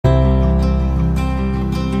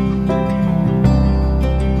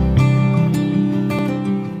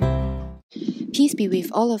be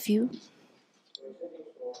with all of you.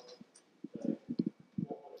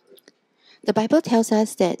 The Bible tells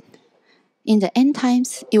us that in the end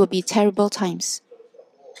times, it will be terrible times.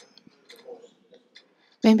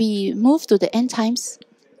 When we move to the end times,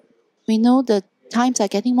 we know the times are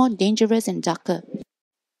getting more dangerous and darker.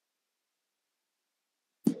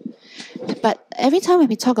 But every time when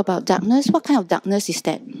we talk about darkness, what kind of darkness is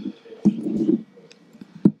that?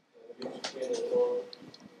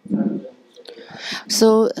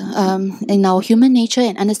 So, in our human nature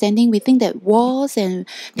and understanding, we think that wars and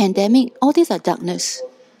pandemic, all these are darkness.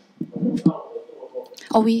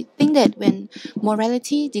 Or we think that when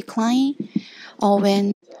morality decline, or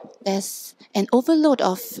when there's an overload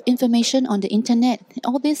of information on the internet,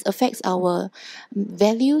 all this affects our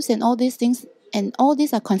values and all these things, and all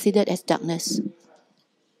these are considered as darkness.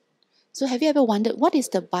 So have you ever wondered what's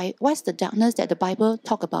the darkness that the Bible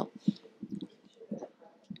talk about?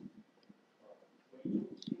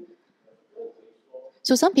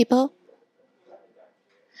 So some people,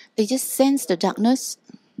 they just sense the darkness.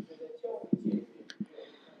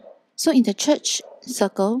 So in the church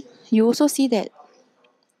circle, you also see that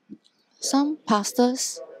some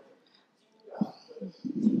pastors,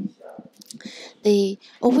 they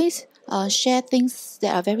always share things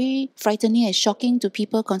that are very frightening and shocking to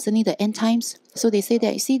people concerning the end times. So they say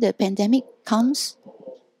that, you see, the pandemic comes.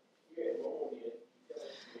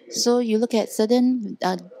 So you look at certain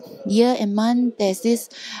year and month, there's this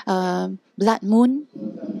blood moon,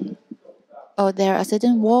 or there are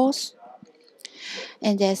certain wars,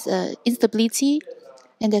 and there's instability,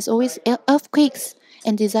 and there's always earthquakes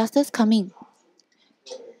and disasters coming.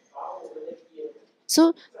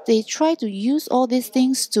 So they try to use all these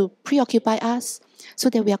things to preoccupy us so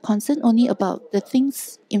that we are concerned only about the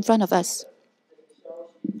things in front of us.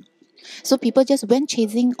 So people just went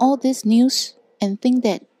chasing all this news and think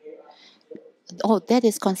that, oh, that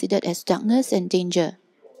is considered as darkness and danger.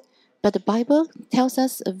 But the Bible tells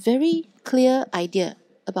us a very clear idea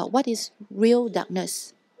about what is real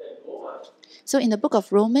darkness. So in the book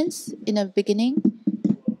of Romans, in the beginning,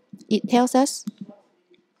 it tells us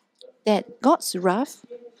that God's wrath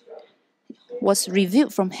was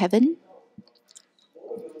revealed from heaven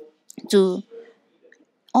to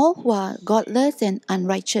all who are godless and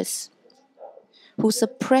unrighteous, who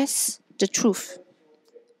suppress the truth.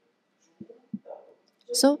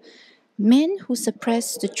 So, men who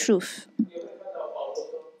suppress the truth.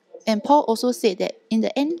 And Paul also said that in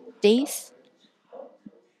the end days,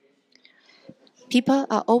 people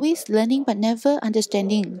are always learning but never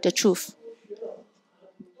understanding the truth.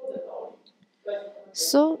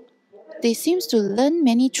 So, they seem to learn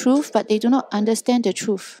many truths, but they do not understand the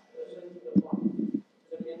truth.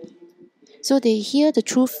 So they hear the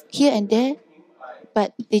truth here and there,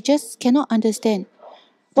 but they just cannot understand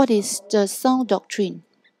what is the sound doctrine.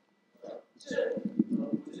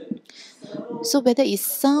 So whether it's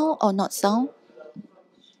sound or not sound,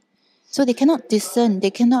 so they cannot discern,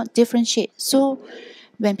 they cannot differentiate. So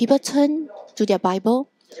when people turn to their Bible,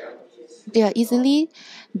 they are easily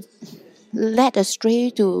led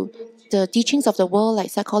astray to the teachings of the world like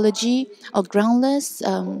psychology or groundless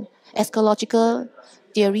eschatological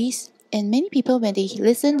theories. And many people, when they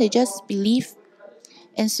listen, they just believe.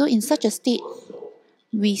 And so in such a state,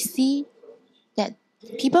 we see that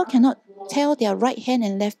people cannot tell their right hand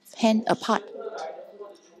and left hand apart.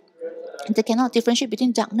 They cannot differentiate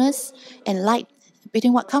between darkness and light,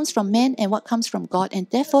 between what comes from man and what comes from God, and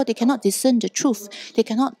therefore they cannot discern the truth. They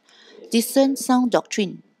cannot discern sound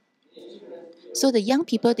doctrine. So the young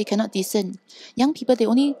people, they cannot discern. Young people, they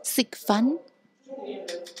only seek fun.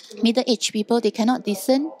 Middle-aged people, they cannot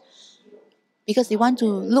discern because they want to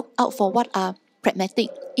look out for what are pragmatic.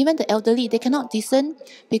 Even the elderly, they cannot discern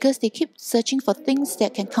because they keep searching for things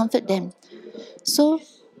that can comfort them. So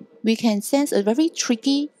we can sense a very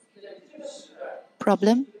tricky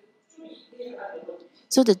problem.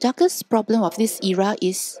 So the darkest problem of this era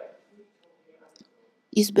is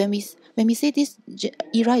when we say this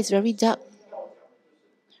era is very dark,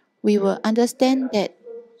 we will understand that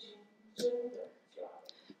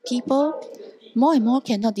people more and more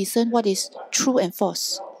cannot discern what is true and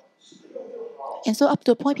false. And so up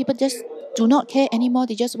to a point, people just do not care anymore.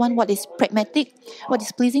 They just want what is pragmatic, what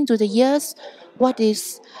is pleasing to the ears, what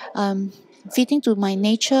is fitting to my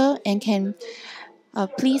nature and can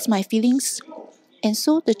please my feelings. And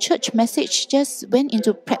so the church message just went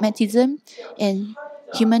into pragmatism and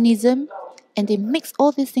humanism, and they mixed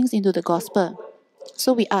all these things into the gospel.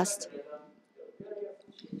 So we asked,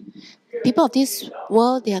 people of this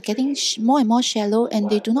world, they are getting more and more shallow, and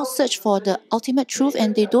they do not search for the ultimate truth,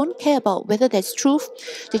 and they don't care about whether there's truth.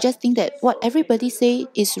 They just think that what everybody say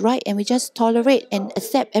is right, and we just tolerate and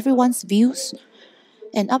accept everyone's views.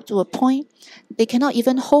 And up to a point, they cannot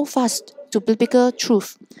even hold fast to biblical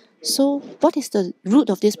truth. So what is the root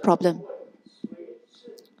of this problem?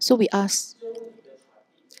 So we ask,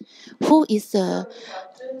 who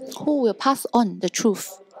will pass on the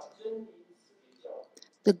truth?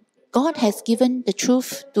 God has given the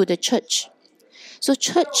truth to the church. So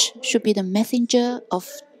church should be the messenger of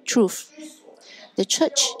truth. The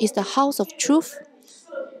church is the house of truth,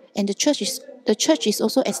 and the church is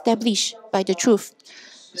also established by the truth.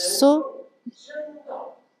 So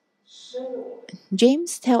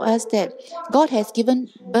James tells us that God has given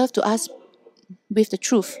birth to us with the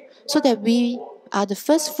truth, so that we are the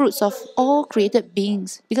first fruits of all created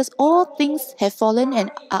beings, because all things have fallen and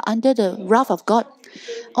are under the wrath of God.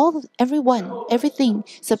 Everything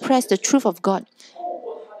suppress the truth of God.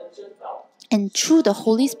 And through the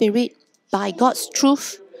Holy Spirit, by God's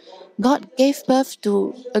truth, God gave birth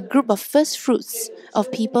to a group of first fruits of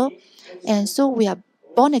people. And so we are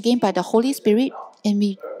born again by the Holy Spirit, and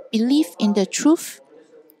we believe in the truth,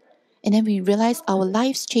 and then we realize our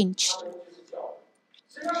lives changed.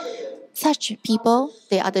 Such people,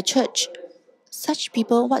 they are the church. Such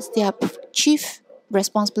people, what's their chief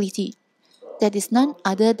responsibility? That is none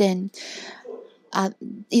other than,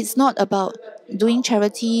 it's not about doing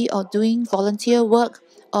charity or doing volunteer work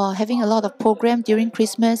or having a lot of program during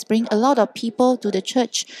Christmas, bring a lot of people to the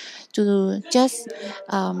church to just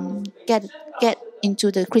get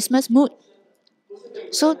into the Christmas mood.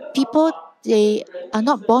 So people, they are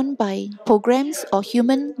not born by programs or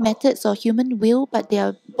human methods or human will, but they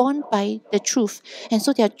are born by the truth. And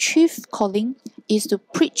so their chief calling is to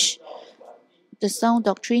preach the sound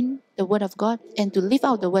doctrine, the word of God, and to live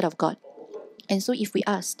out the word of God. And so if we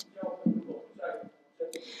asked,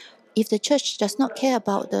 if the church does not care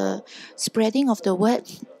about the spreading of the word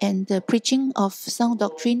and the preaching of sound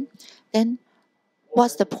doctrine, then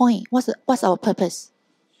what's the point? What's our purpose?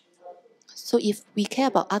 So if we care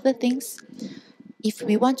about other things, if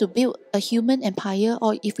we want to build a human empire,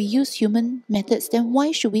 or if we use human methods, then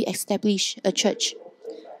why should we establish a church?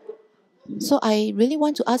 So I really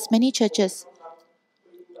want to ask many churches.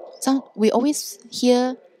 We always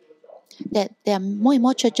hear that there are more and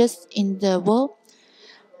more churches in the world.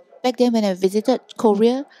 Back then when I visited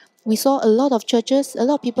Korea, we saw a lot of churches, a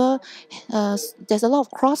lot of people, there's a lot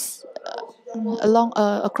of cross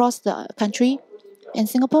across the country. In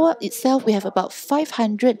Singapore itself, we have about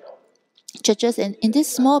 500 churches, and in this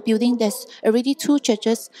small building there's already 2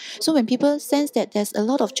 churches. So when people sense that there's a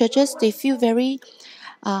lot of churches, they feel very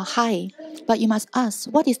high. But you must ask,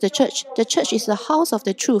 what is the church? The church is the house of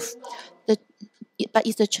the truth. But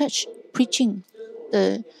is the church preaching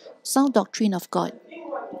the sound doctrine of God?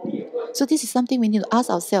 So this is something we need to ask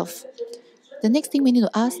ourselves. The next thing we need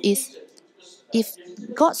to ask is, if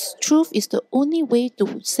God's truth is the only way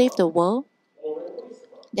to save the world,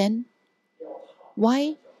 then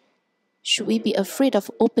why should we be afraid of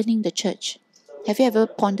opening the church? Have you ever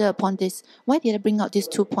pondered upon this? Why did I bring out these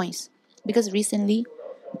 2 points? Because recently,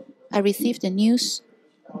 I received the news,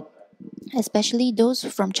 especially those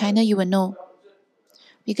from China, you will know.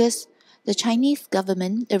 Because the Chinese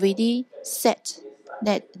government already said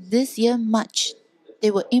that this year March, they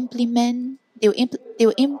will implement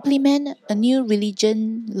a new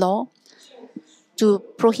religion law to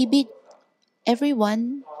prohibit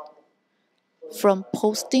everyone from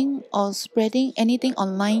posting or spreading anything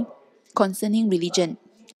online concerning religion.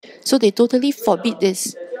 So they totally forbid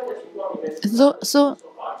this. So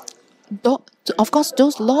of course,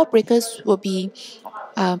 those lawbreakers will be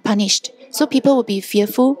punished. So people will be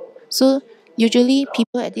fearful. So usually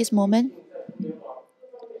people at this moment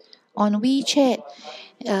on WeChat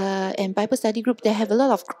and Bible study group, they have a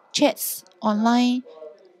lot of chats online,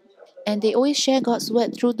 and they always share God's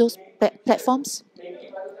word through those platforms.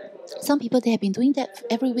 Some people, they have been doing that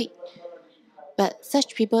every week, but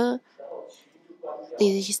such people,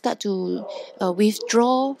 they start to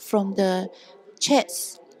withdraw from the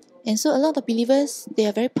chats. And so a lot of believers, they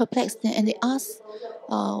are very perplexed, and they ask,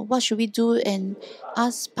 what should we do, and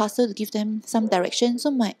ask pastor to give them some direction. So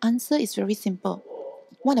my answer is very simple.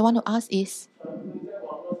 What I want to ask is,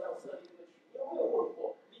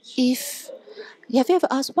 have you ever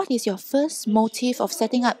asked, what is your first motive of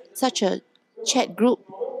setting up such a chat group?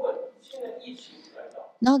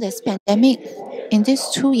 Now there's pandemic. In these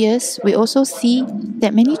 2 years, we also see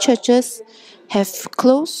that many churches have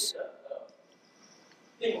closed.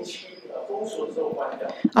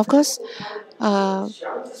 Of course,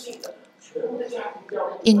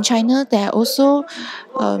 In China, they are also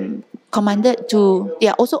they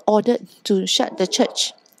are also ordered to shut the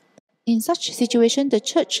church. In such situation,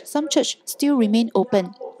 some church still remain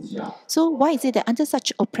open. So why is it that under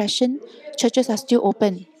such oppression, churches are still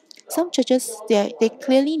open? Some churches, they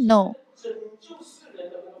clearly know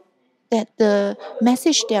that the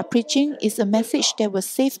message they are preaching is a message that will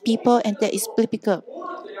save people and that is biblical.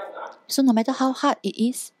 So no matter how hard it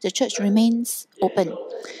is, the church remains open.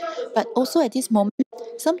 But also at this moment,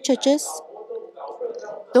 some churches,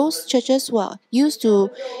 those churches who are used to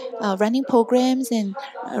running programs and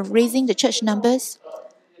raising the church numbers,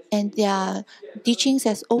 and their teachings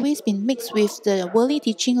has always been mixed with the worldly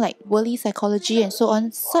teaching like worldly psychology and so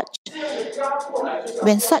on.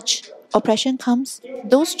 When such oppression comes,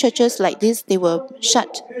 those churches like this, they were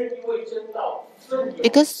shut.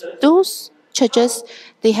 Because those churches,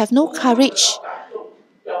 they have no courage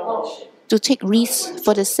to take risks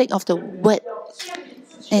for the sake of the word.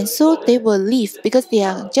 And so they will leave because they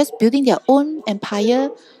are just building their own empire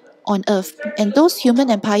on earth. And those human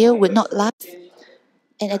empire will not last.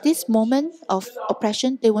 And at this moment of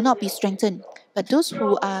oppression, they will not be strengthened. But those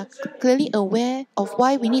who are clearly aware of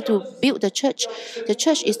why we need to build the church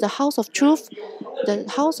is the house of truth. The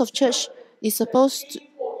house of church is the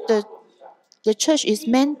church is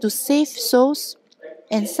meant to save souls,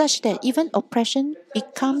 and such that even oppression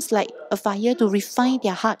becomes like a fire to refine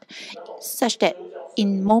their heart, such that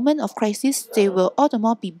in moment of crisis, they will all the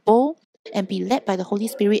more be bold and be led by the Holy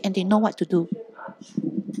Spirit, and they know what to do.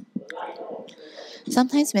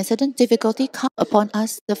 Sometimes when certain difficulty come upon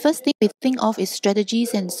us, the first thing we think of is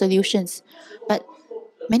strategies and solutions. But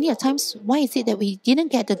many a times, why is it that we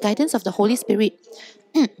didn't get the guidance of the Holy Spirit?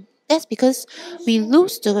 That's because we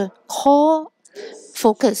lose the core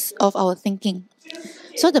focus of our thinking.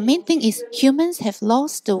 So the main thing is humans have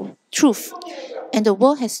lost the truth, and the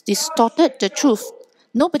world has distorted the truth.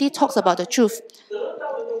 Nobody talks about the truth.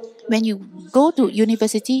 When you go to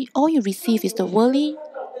university, all you receive is the worldly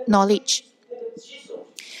knowledge.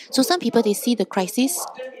 So some people, they see the crisis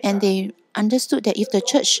and they understood that if the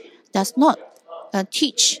church does not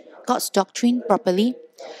teach God's doctrine properly,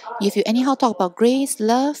 if you anyhow talk about grace,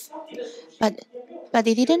 love, but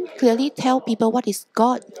they didn't clearly tell people what is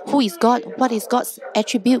God, who is God, what is God's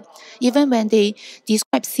attribute. Even when they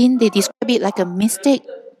describe sin, they describe it like a mistake.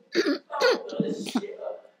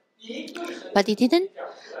 But they didn't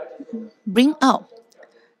bring out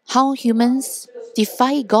how humans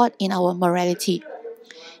defy God in our morality.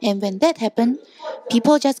 And when that happens,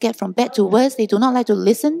 people just get from bad to worse. They do not like to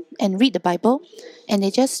listen and read the Bible, and they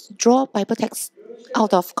just draw Bible texts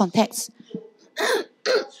out of context.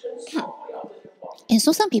 And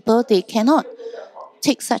so some people, they cannot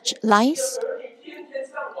take such lies.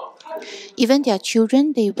 Even their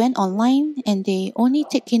children, they went online and they only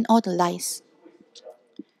take in all the lies.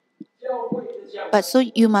 But so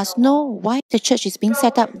you must know why the church is being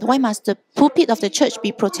set up. Why must the pulpit of the church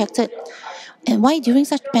be protected? And why during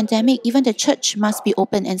such pandemic, even the church must be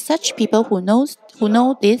open. And such people who know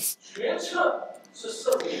this,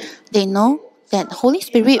 they know that Holy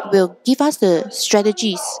Spirit will give us the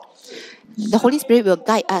strategies. The Holy Spirit will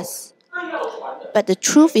guide us. But the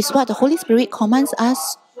truth is what the Holy Spirit commands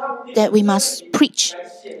us that we must preach.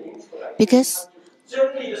 Because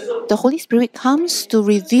the Holy Spirit comes to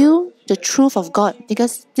reveal the truth of God.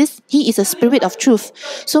 Because He is a spirit of truth.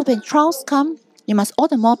 So when trials come, you must all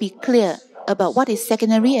the more be clear about what is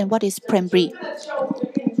secondary and what is primary.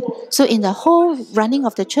 So in the whole running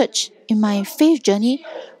of the church, in my faith journey,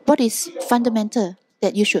 what is fundamental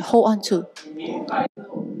that you should hold on to?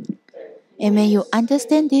 And when you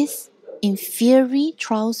understand this, in fiery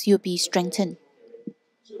trials, you'll be strengthened.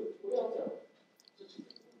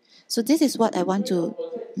 So this is what I want to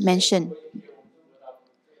mention.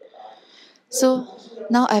 So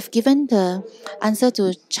now I've given the answer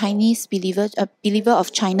to Chinese believer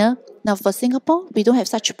of China. Now for Singapore, we don't have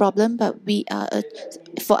such a problem, but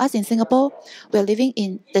for us in Singapore, we're living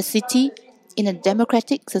in the city, in a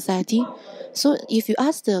democratic society. So if you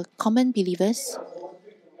ask the common believers,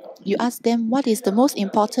 you ask them what is the most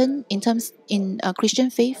important in Christian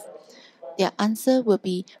faith, their answer will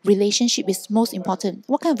be relationship is most important.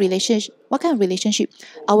 What kind of relationship?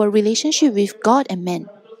 Our relationship with God and man.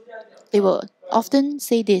 They will often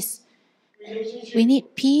say this. We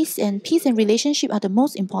need peace, and peace and relationship are the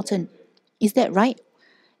most important. Is that right?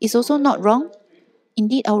 It's also not wrong.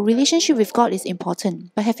 Indeed, our relationship with God is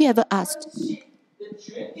important. But have you ever asked,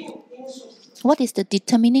 what is the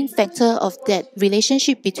determining factor of that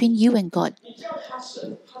relationship between you and God?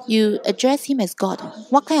 You address Him as God.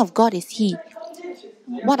 What kind of God is He?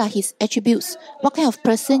 What are His attributes? What kind of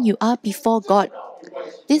person you are before God?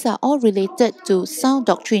 These are all related to sound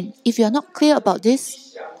doctrine. If you are not clear about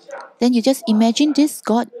this, then you just imagine this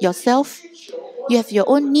God yourself. You have your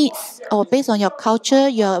own needs, or based on your culture,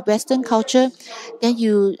 your Western culture, then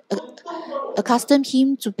you accustom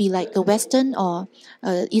him to be like a Western or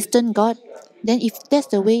Eastern God. Then if that's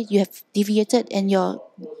the way you have deviated and your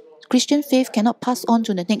Christian faith cannot pass on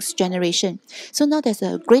to the next generation. So now there's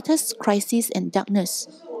a greatest crisis and darkness.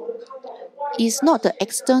 It's not the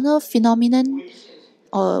external phenomenon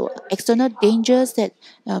or external dangers that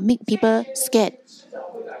make people scared.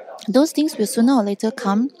 Those things will sooner or later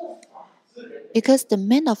come because the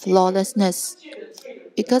man of lawlessness,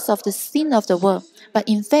 because of the sin of the world. But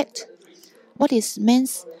in fact, what is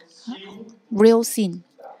man's real sin?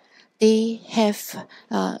 They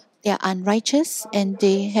are unrighteous and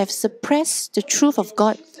they have suppressed the truth of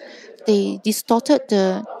God. They distorted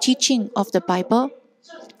the teaching of the Bible.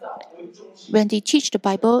 When they teach the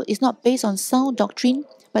Bible, it's not based on sound doctrine,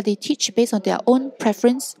 but they teach based on their own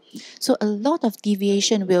preference. So a lot of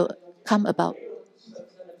deviation will come about.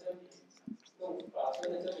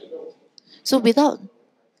 So without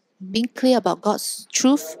being clear about God's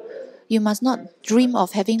truth, you must not dream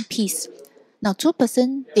of having peace. Now, two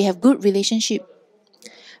persons, they have good relationship,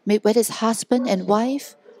 whether it's husband and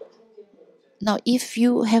wife. Now, if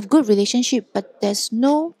you have good relationship, but there's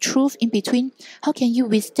no truth in between, how can you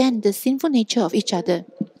withstand the sinful nature of each other?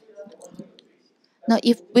 Now,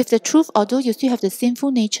 if with the truth, although you still have the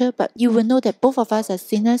sinful nature, but you will know that both of us are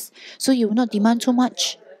sinners, so you will not demand too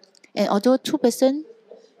much. And although two persons,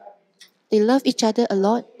 they love each other a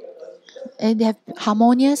lot, and they have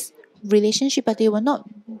harmonious relationship, but they will not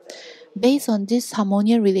based on this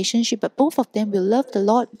harmonious relationship, but both of them will love the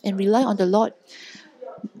Lord and rely on the Lord.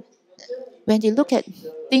 When they look at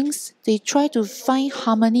things, they try to find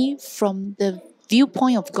harmony from the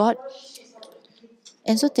viewpoint of God.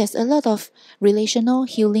 And so there's a lot of relational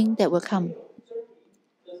healing that will come.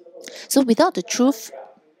 So without the truth,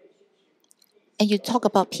 and you talk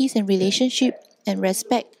about peace and relationship and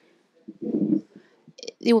respect,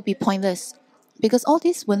 it will be pointless. Because all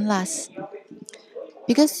this won't last.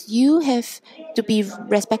 Because you have to be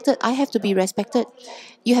respected, I have to be respected.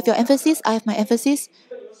 You have your emphasis, I have my emphasis.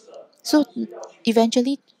 So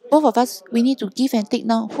eventually, both of us, we need to give and take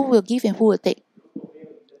now. Who will give and who will take?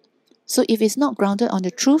 So if it's not grounded on the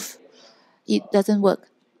truth, it doesn't work.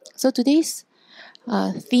 So today's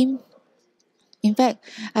theme, in fact,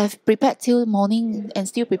 I've prepared till morning and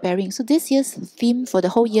still preparing. So this year's theme for the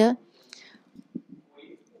whole year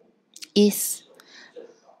is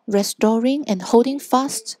restoring and holding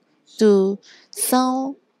fast to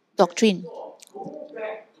sound doctrine.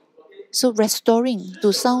 So restoring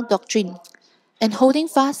to sound doctrine and holding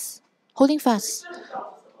fast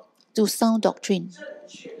to sound doctrine.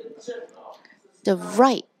 The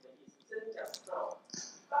right.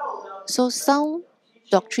 So sound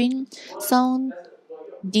doctrine, sound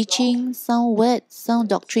teaching, sound word, sound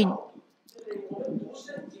doctrine.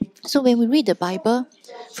 So when we read the Bible,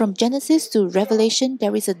 from Genesis to Revelation,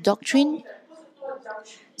 there is a doctrine.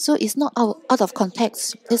 So it's not out of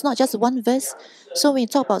context. It's not just one verse. So when you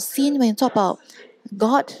talk about sin, when you talk about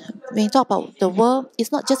God, when you talk about the world,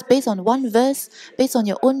 it's not just based on one verse, based on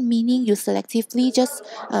your own meaning, you selectively just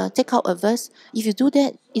take out a verse. If you do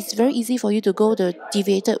that, it's very easy for you to go the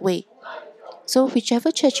deviated way. So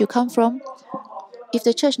whichever church you come from, if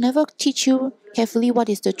the church never teach you carefully what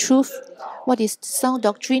is the truth, what is sound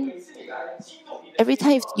doctrine, every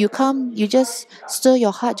time you come, you just stir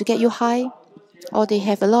your heart to get you high, or they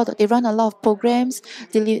run a lot of programs,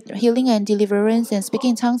 healing and deliverance and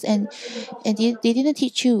speaking in tongues, and they didn't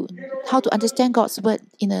teach you how to understand God's word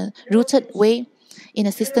in a rooted way, in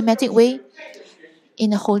a systematic way,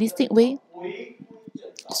 in a holistic way.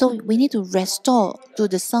 So we need to restore to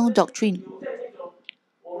the sound doctrine.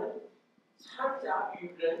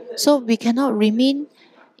 So we cannot remain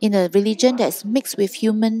in a religion that's mixed with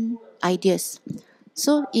human ideas.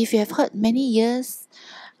 So if you have heard many years,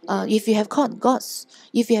 if you have heard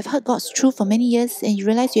God's truth for many years and you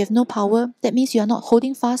realize you have no power, that means you are not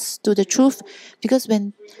holding fast to the truth. Because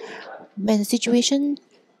when situation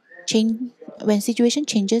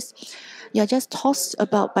changes, you are just tossed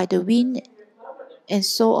about by the wind and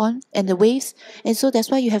so on, and the waves, and so that's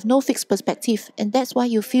why you have no fixed perspective, and that's why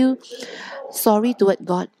you feel sorry toward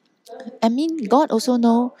God. I mean, God also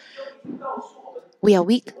know we are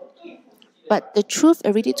weak, but the truth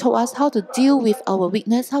already told us how to deal with our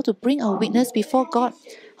weakness, how to bring our weakness before God,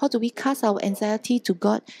 how do we cast our anxiety to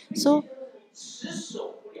God. So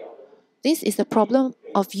this is the problem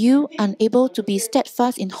of you unable to be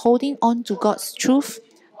steadfast in holding on to God's truth.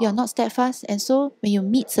 you are not steadfast, and so when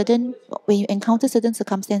you encounter certain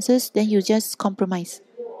circumstances, then you just compromise.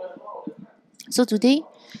 So today,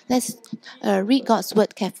 let's read God's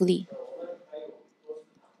word carefully.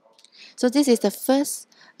 So this is the first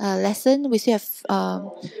lesson. We still have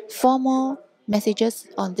 4 more messages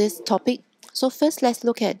on this topic. So first, let's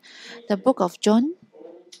look at the book of John.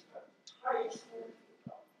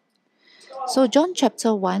 So John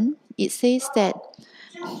chapter 1, it says that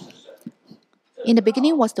in the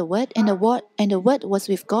beginning was the Word, and the Word was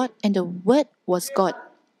with God, and the Word was God.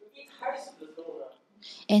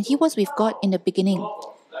 And He was with God in the beginning.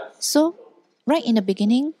 So, right in the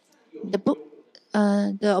beginning,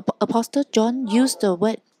 the Apostle John used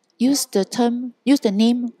the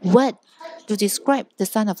name Word to describe the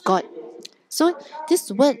Son of God. So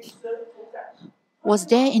this Word was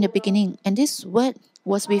there in the beginning, and this Word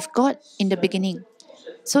was with God in the beginning.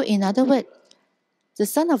 So in other words, the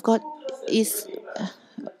Son of God is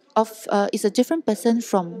a different person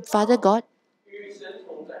from Father God.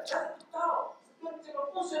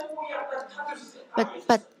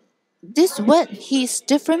 But this Word, He is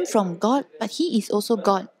different from God, but He is also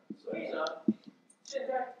God.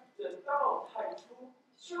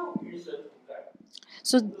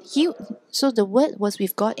 So the Word was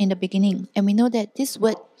with God in the beginning, and we know that this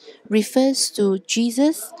Word refers to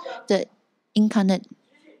Jesus, the incarnate.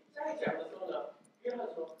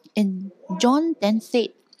 And John then said,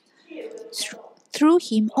 "Through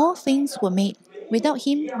Him all things were made. Without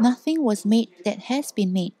Him nothing was made that has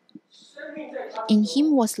been made. In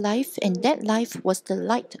Him was life, and that life was the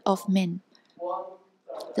light of men.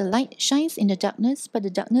 The light shines in the darkness, but the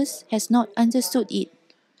darkness has not understood it.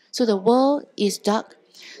 So the world is dark."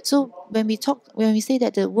 So when we say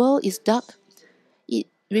that the world is dark, it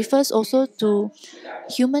refers also to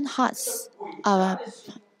human hearts are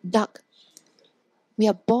dark. We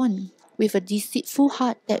are born with a deceitful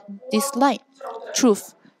heart that dislike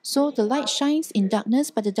truth. So the light shines in darkness,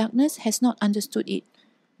 but the darkness has not understood it.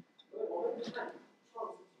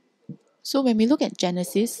 So when we look at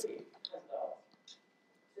Genesis,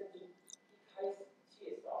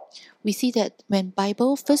 we see that when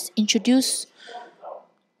Bible first introduced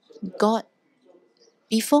God,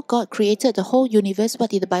 before God created the whole universe, what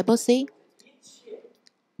did the Bible say?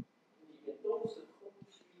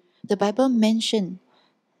 The Bible mentioned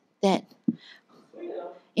that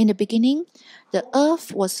in the beginning, the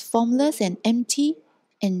earth was formless and empty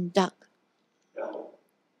and dark.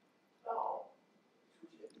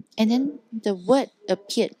 And then the Word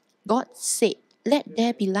appeared. God said, "Let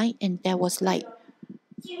there be light," and there was light.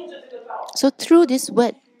 So through this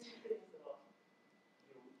Word,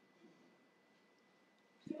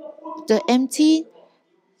 the empty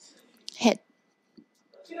had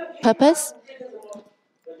purpose,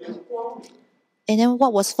 and then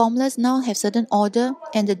what was formless now have certain order,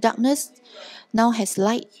 and the darkness now has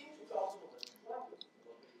light.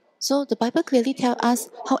 So the Bible clearly tells us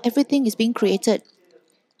how everything is being created.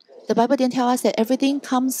 The Bible didn't tell us that everything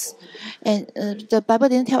comes, and the Bible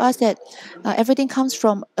didn't tell us that everything comes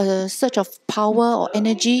from a search of power or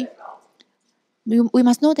energy. We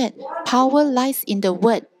must know that power lies in the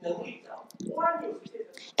Word.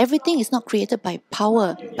 Everything is not created by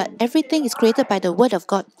power, but everything is created by the Word of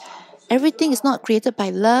God. Everything is not created by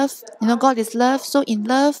love. God is love. So in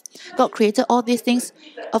love, God created all these things.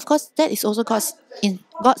 Of course, that is also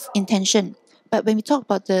God's intention. But when we talk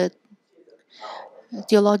about the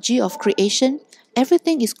theology of creation,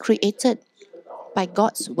 everything is created by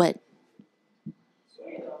God's Word.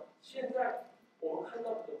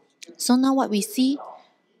 So now what we see,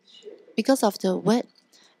 because of the Word,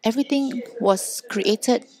 everything was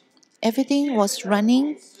created, everything was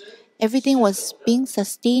running, everything was being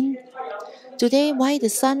sustained. Today, why the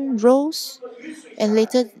sun rose, and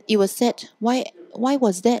later it was said, why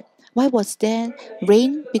was that? Why was there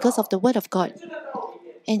rain? Because of the Word of God.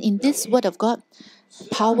 And in this Word of God,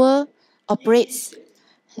 power operates,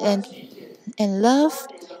 and love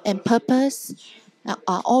and purpose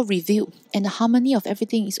are all revealed, and the harmony of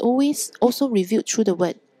everything is always also revealed through the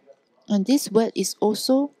Word. And this Word is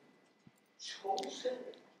also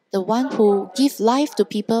the one who gives life to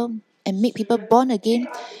people and make people born again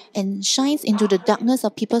and shines into the darkness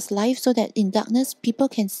of people's life, so that in darkness people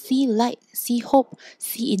can see light, see hope,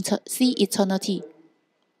 see eternity.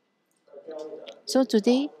 So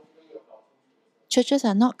today, churches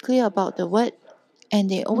are not clear about the Word, and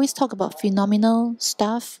they always talk about phenomenal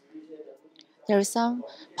stuff. There is some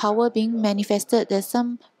power being manifested. There's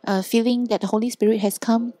some feeling that the Holy Spirit has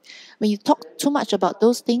come. When you talk too much about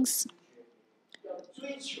those things,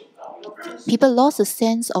 people lost a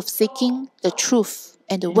sense of seeking the truth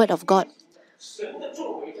and the Word of God.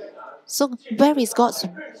 So where is God's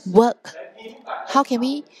work? How can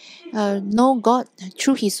we know God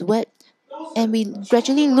through His word? And we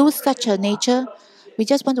gradually lose such a nature. We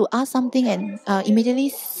just want to ask something and immediately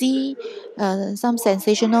see some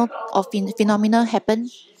sensational or phenomena happen.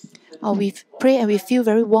 Or we pray and we feel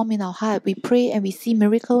very warm in our heart. We pray and we see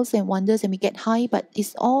miracles and wonders and we get high, but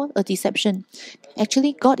it's all a deception.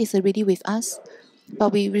 Actually, God is already with us,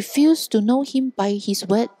 but we refuse to know Him by His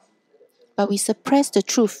word, but we suppress the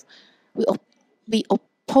truth. We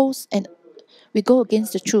oppose and we go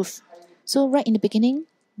against the truth. So right in the beginning,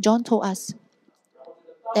 John told us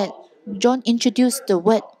that John introduced the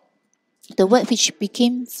word which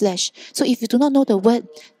became flesh. So if you do not know the word,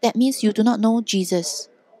 that means you do not know Jesus.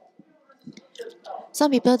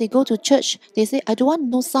 Some people, they go to church, they say, I don't want to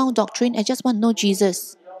know sound doctrine, I just want to know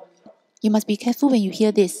Jesus. You must be careful when you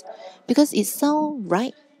hear this, because it sounds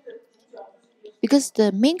right. Because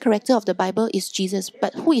the main character of the Bible is Jesus.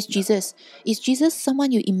 But who is Jesus? Is Jesus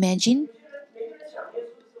someone you imagine?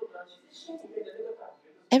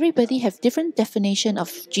 Everybody have different definition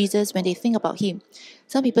of Jesus when they think about Him.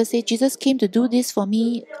 Some people say, Jesus came to do this for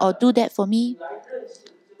me or do that for me.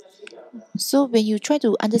 So when you try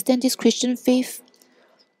to understand this Christian faith,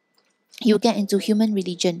 you get into human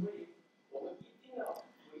religion.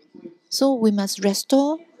 So we must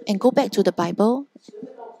restore and go back to the Bible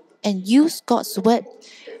and use God's word.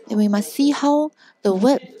 And we must see how the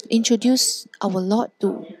word introduced our Lord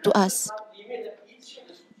to us.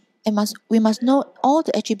 And we must know all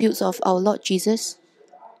the attributes of our Lord Jesus.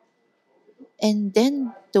 And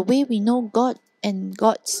then the way we know God and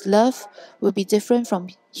God's love will be different from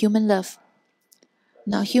human love.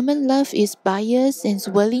 Now, human love is biased and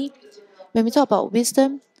worldly. When we talk about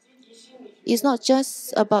wisdom, it's not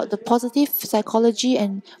just about the positive psychology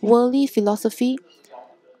and worldly philosophy.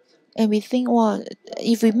 And we think, well,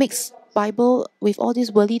 if we mix Bible with all this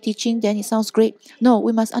worldly teaching, then it sounds great. No,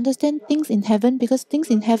 we must understand things in heaven, because things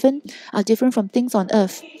in heaven are different from things on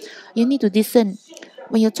earth. You need to discern.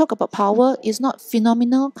 When you talk about power, it's not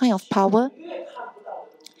phenomenal kind of power.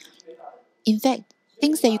 In fact,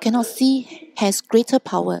 things that you cannot see has greater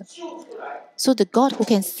power. So the God who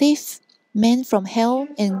can save men from hell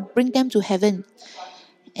and bring them to heaven.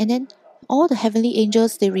 And then all the heavenly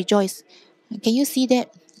angels, they rejoice. Can you see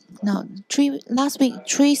that? Now, last week,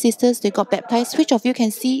 3 sisters, they got baptized. Which of you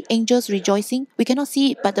can see angels rejoicing? We cannot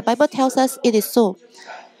see it, but the Bible tells us it is so.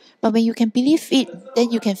 But when you can believe it,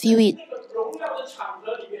 then you can feel it.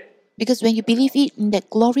 Because when you believe it in that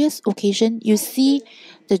glorious occasion, you see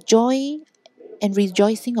the joy and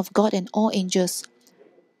rejoicing of God and all angels.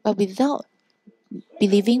 But without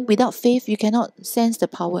believing, without faith, you cannot sense the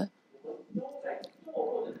power.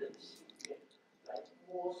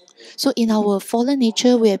 So in our fallen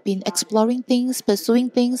nature, we have been exploring things, pursuing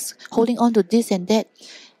things, holding on to this and that,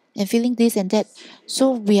 and feeling this and that.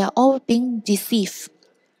 So we are all being deceived.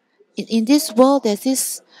 In this world, there's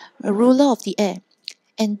this ruler of the air.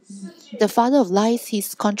 And the father of lies,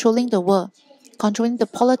 he's controlling the world, controlling the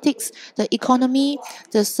politics, the economy,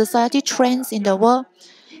 the society trends in the world.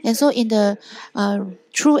 And so in the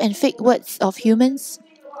true and fake words of humans,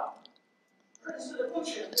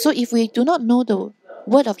 so if we do not know the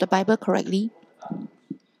word of the Bible correctly,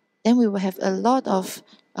 then we will have a lot of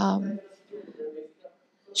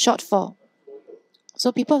shortfall.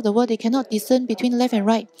 So people of the world, they cannot discern between left and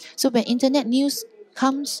right. So when internet news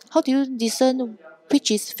comes, how do you discern which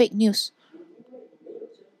is fake news?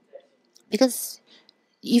 Because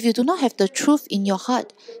if you do not have the truth in your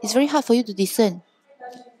heart, it's very hard for you to discern.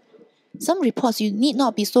 Some reports, you need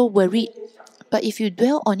not be so worried. But if you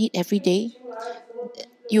dwell on it every day,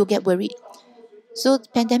 you'll get worried. So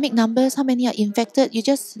pandemic numbers, how many are infected? You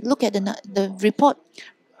just look at the report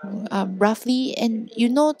roughly, and you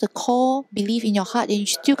know the core belief in your heart, and you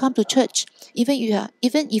still come to church, even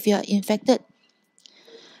if you are infected.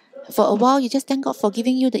 For a while, you just thank God for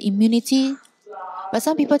giving you the immunity. But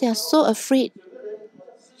some people, they are so afraid,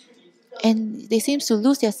 and they seem to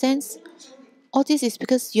lose their sense. All this is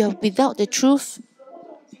because you are without the truth.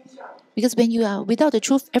 Because when you are without the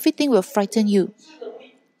truth, everything will frighten you.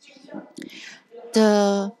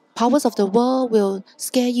 The powers of the world will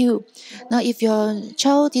scare you. Now, if your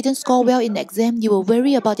child didn't score well in the exam, you will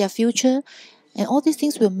worry about their future, and all these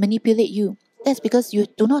things will manipulate you. That's because you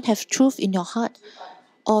do not have truth in your heart,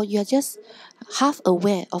 or you are just half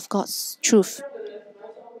aware of God's truth.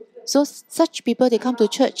 So such people, they come to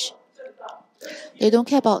church. They don't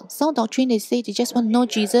care about sound doctrine. They say they just want to know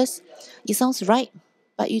Jesus. It sounds right,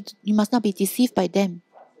 but you must not be deceived by them.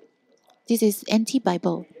 This is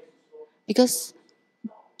anti-Bible. Because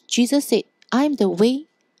Jesus said, I am the way,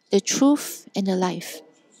 the truth, and the life.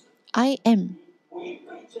 I am.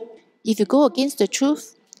 If you go against the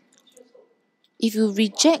truth, if you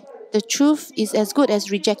reject the truth, is as good as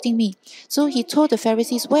rejecting me. So he told the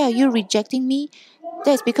Pharisees, why are you rejecting me?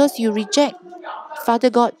 That's because you reject Father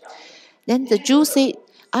God. Then the Jews said,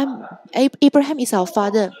 Abraham is our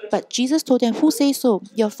father. But Jesus told them, who says so?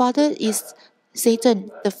 Your father is Satan,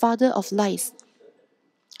 the father of lies.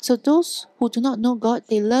 So those who do not know God,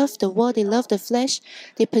 they love the world, they love the flesh,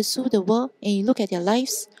 they pursue the world, and you look at their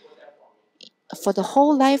lives. For the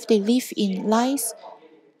whole life, they live in lies.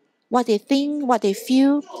 What they think, what they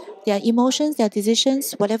feel, their emotions, their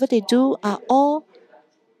decisions, whatever they do are all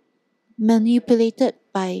manipulated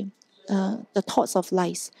by the thoughts of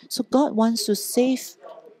lies. So God wants to save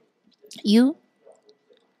you.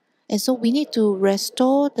 And so we need to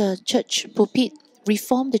restore the church pulpit,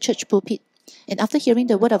 reform the church pulpit. And after hearing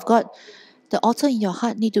the word of God, the altar in your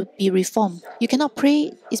heart need to be reformed. You cannot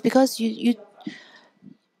pray, it's because you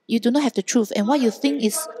do not have the truth. And what you think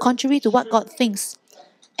is contrary to what God thinks.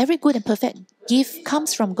 Every good and perfect gift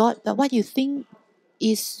comes from God, but what you think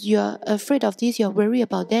is you're afraid of this, you're worried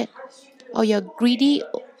about that, or you're greedy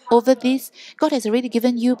over this. God has already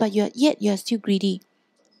given you, but yet you're still greedy.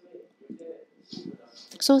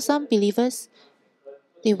 So some believers,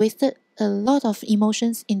 they wasted a lot of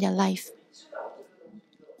emotions in their life.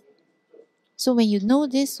 So when you know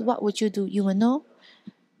this, what would you do? You will know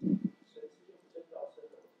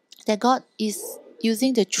that God is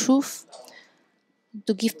using the truth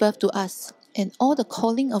to give birth to us. And all the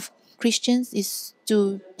calling of Christians is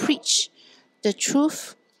to preach the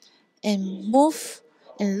truth and move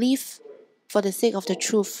and live for the sake of the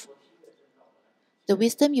truth. The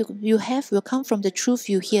wisdom you have will come from the truth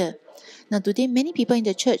you hear. Now today, many people in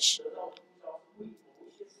the church,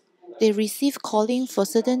 they receive calling for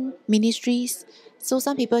certain ministries. So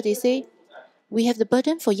some people, they say, we have the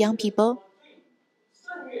burden for young people.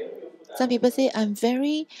 Some people say, I'm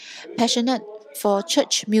very passionate for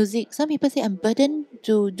church music. Some people say, I'm burdened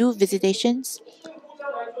to do visitations.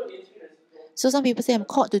 So some people say, I'm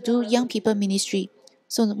called to do young people ministry.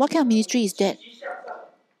 So what kind of ministry is that?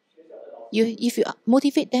 If you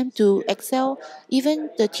motivate them to excel, even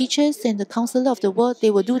the teachers and the counselor of the world, they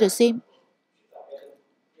will do the same.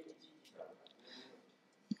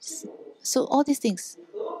 So all these things.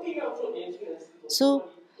 So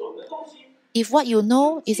if what you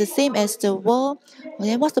know is the same as the world, well,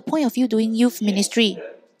 then what's the point of you doing youth ministry?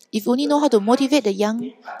 If you only know how to motivate the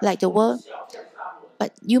young like the world,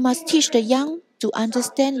 but you must teach the young to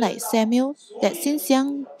understand, like Samuel, that since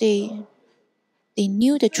young they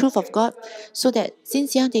knew the truth of God, so that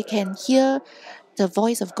since young they can hear the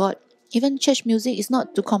voice of God. Even church music is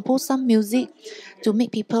not to compose some music to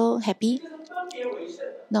make people happy.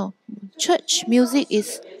 No, church music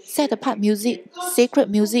is set apart music, sacred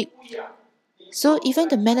music. So even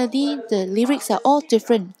the melody, the lyrics are all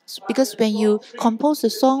different. Because when you compose the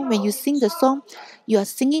song, when you sing the song, you are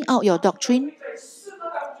singing out your doctrine.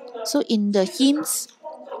 So in the hymns,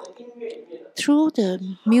 through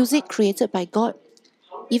the music created by God,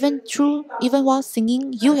 even while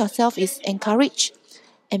singing, you yourself is encouraged,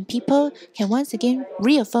 and people can once again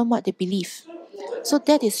reaffirm what they believe. So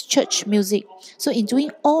that is church music. So in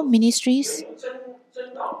doing all ministries,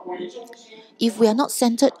 if we are not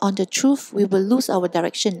centered on the truth, we will lose our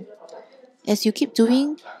direction. As you keep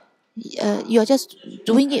doing, you are just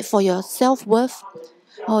doing it for your self-worth.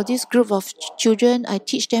 Oh, this group of children, I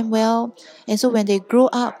teach them well, and so when they grow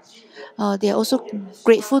up, they are also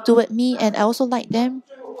grateful toward me, and I also like them.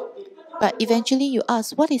 But eventually you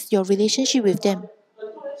ask, what is your relationship with them?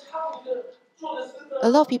 A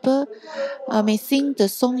lot of people may sing the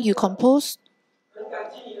song you composed,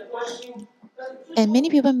 and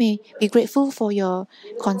many people may be grateful for your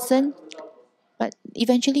concern, but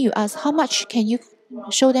eventually you ask, how much can you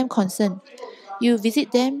show them concern? You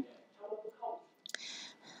visit them,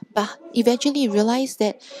 but eventually you realize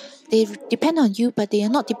that they depend on you, but they are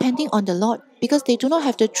not depending on the Lord because they do not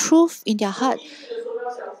have the truth in their heart.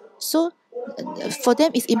 So for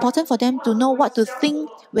them, it's important for them to know what to think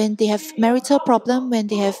when they have marital problem, when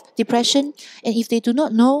they have depression, and if they do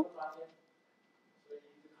not know,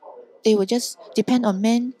 they will just depend on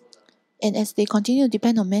men, and as they continue to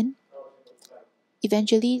depend on men,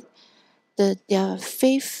 eventually their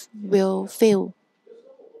faith will fail.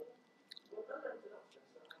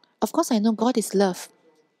 Of course, I know God is love,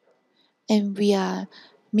 and we are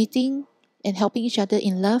meeting and helping each other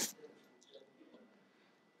in love.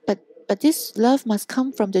 But this love must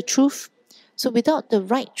come from the truth. So without the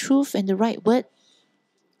right truth and the right word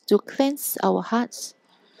to cleanse our hearts,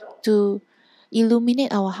 to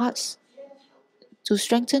illuminate our hearts, to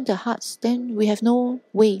strengthen the hearts, then we have no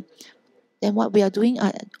way. Then what we are doing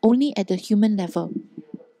are only at the human level.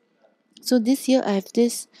 So this year I have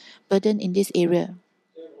this burden in this area.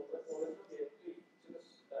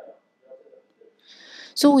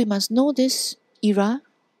 So we must know this era.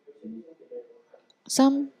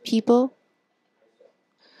 Some people,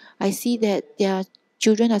 I see that their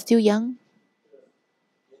children are still young.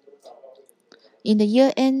 In the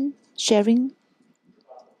year-end sharing,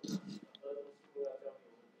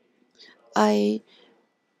 I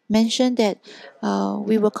mentioned that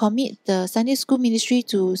we will commit the Sunday school ministry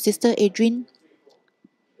to Sister Adrian.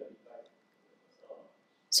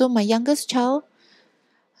 So my youngest child,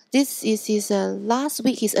 this is his last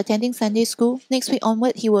week he's attending Sunday school. Next week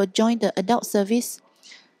onward, he will join the adult service.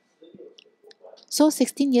 So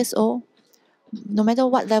 16 years old, no matter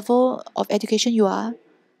what level of education you are,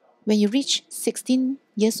 when you reach 16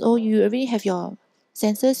 years old, you already have your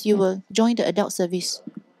senses, you will join the adult service.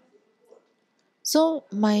 So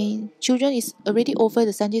my children is already over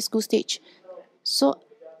the Sunday school stage. So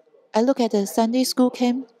I look at the Sunday school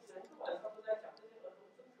camp.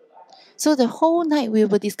 So the whole night we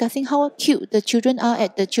were discussing how cute the children are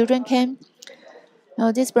at the children camp.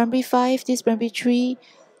 This primary 5, this primary 3.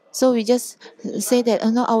 So we just say that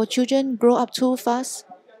our children grow up too fast.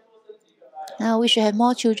 Now we should have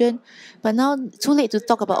more children. But now too late to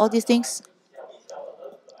talk about all these things.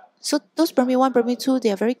 So those primary 1, primary 2,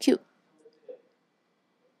 they are very cute.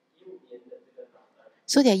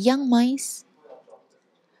 So they are young minds.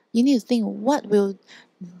 You need to think what will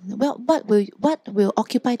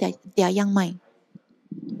occupy their young mind.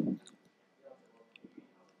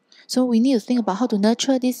 So we need to think about how to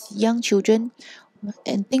nurture these young children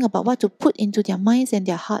and think about what to put into their minds and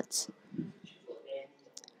their hearts.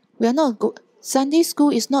 We are not Sunday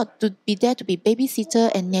school is not to be there to be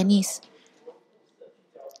babysitter and nannies.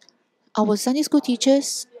 Our Sunday school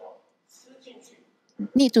teachers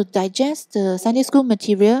need to digest the Sunday school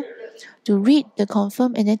material, to read the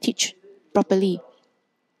confirm and then teach properly.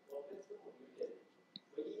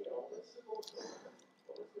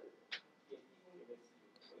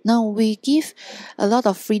 Now we give a lot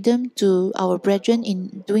of freedom to our brethren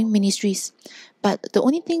in doing ministries, but the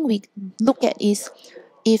only thing we look at is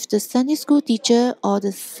if the Sunday school teacher or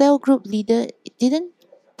the cell group leader didn't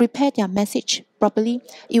prepare their message properly,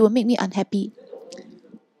 it will make me unhappy.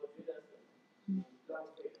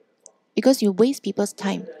 Because you waste people's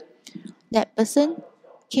time. That person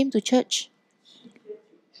came to church.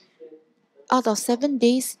 Out of 7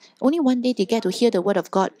 days, only 1 day they get to hear the word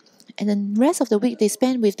of God. And the rest of the week they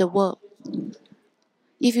spend with the world.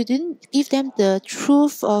 If you didn't give them the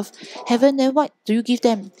truth of heaven, then what do you give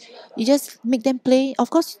them? You just make them play. Of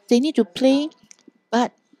course, they need to play,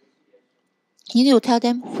 but you need to tell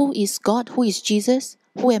them who is God, who is Jesus,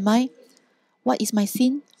 who am I, what is my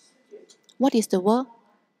sin, what is the world.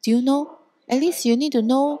 Do you know? At least you need to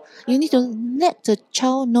know, you need to let the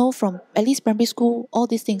child know from at least primary school all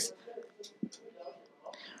these things.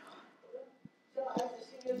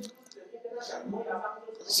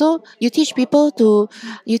 So you teach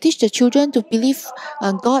the children to believe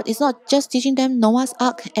God. It's not just teaching them Noah's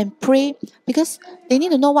Ark and pray, because they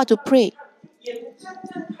need to know what to pray.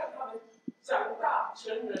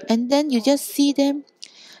 And then you just see them,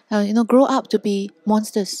 grow up to be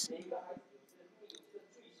monsters.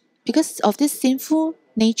 Because of this sinful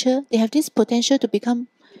nature, they have this potential to become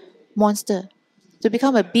monster, to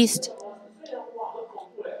become a beast.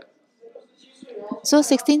 So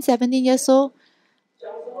 16, 17 years old,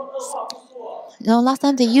 last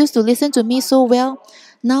time they used to listen to me so well.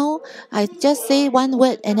 Now I just say one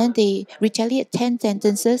word and then they retaliate 10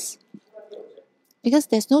 sentences. Because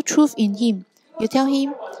there's no truth in him. You tell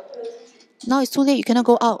him, now it's too late, you cannot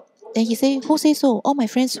go out. Then he say, who say so? All my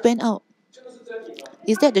friends went out.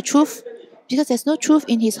 Is that the truth? Because there's no truth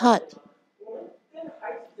in his heart.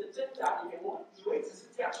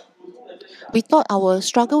 We thought our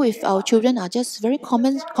struggle with our children are just very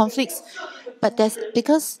common conflicts. But that's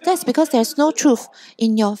because there's no truth.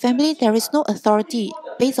 In your family, there is no authority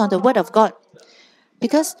based on the word of God.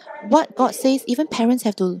 Because what God says, even parents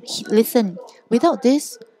have to listen. Without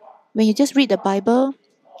this, when you just read the Bible,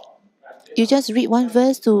 you just read one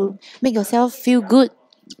verse to make yourself feel good.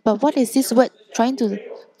 But what is this word trying to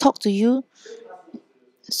talk to you?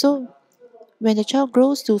 So when the child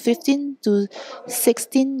grows to 15 to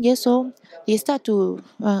 16 years old, they start to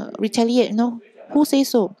retaliate. Who says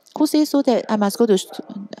so? Who says so that I must go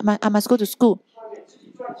to school?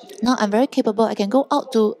 Now I'm very capable. I can go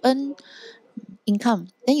out to earn income.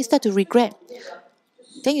 Then you start to regret.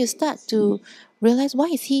 Then you start to realize, why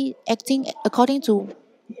is he acting according to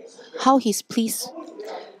how he's pleased?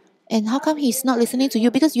 And how come he's not listening to you?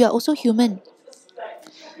 Because you are also human.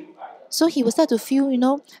 So he will start to feel,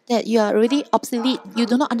 that you are already obsolete. You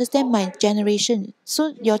do not understand my generation.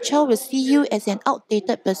 So your child will see you as an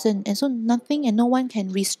outdated person. And so nothing and no one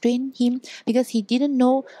can restrain him because he didn't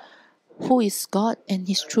know who is God and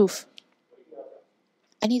His truth.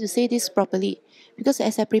 I need to say this properly because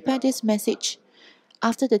as I prepare this message,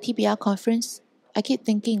 after the TBR conference, I keep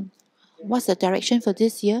thinking, what's the direction for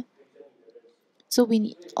this year? So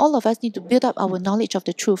all of us need to build up our knowledge of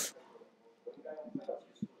the truth.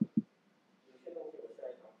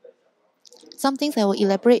 Some things I will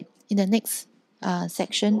elaborate in the next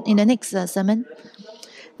section, in the next sermon.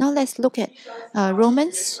 Now let's look at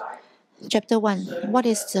Romans chapter 1. What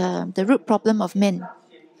is the root problem of men?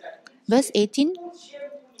 Verse 18.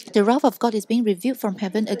 The wrath of God is being revealed from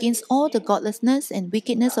heaven against all the godlessness and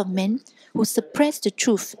wickedness of men who suppress the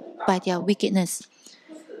truth by their wickedness.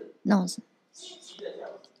 Now,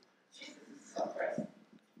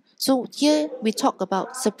 so here we talk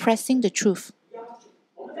about suppressing the truth.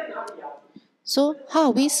 So how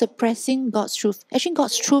are we suppressing God's truth? Actually,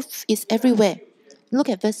 God's truth is everywhere. Look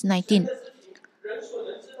at verse 19.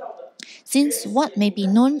 Since what may be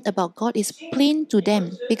known about God is plain to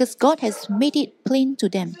them, because God has made it plain to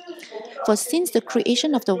them. For since the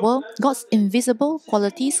creation of the world, God's invisible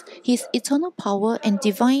qualities, His eternal power and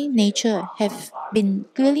divine nature have been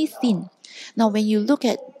clearly seen. Now, when you look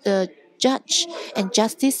at the judge and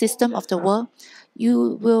justice system of the world,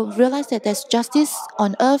 you will realize that there's justice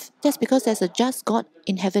on earth. That's because there's a just God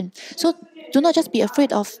in heaven. So do not just be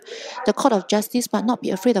afraid of the court of justice, but not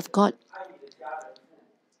be afraid of God.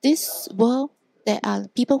 This world, there are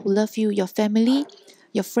people who love you, your family,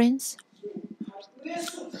 your friends.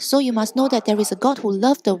 So you must know that there is a God who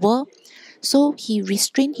loved the world, so He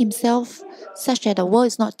restrained Himself such that the world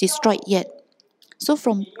is not destroyed yet. So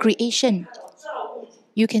from creation,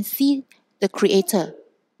 you can see the Creator.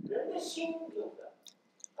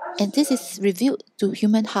 And this is revealed to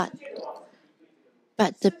human heart.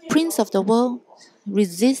 But the prince of the world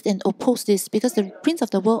resist and oppose this because the prince of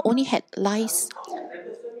the world only had lies.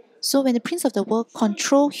 So when the prince of the world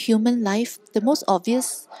control human life, the most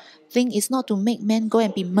obvious thing is not to make men go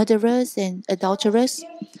and be murderers and adulterers,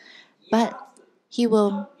 but he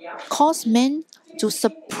will cause men to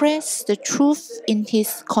suppress the truth in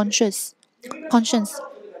his conscience.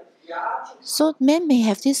 So men may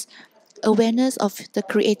have this awareness of the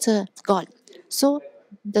Creator, God. So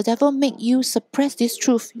the devil make you suppress this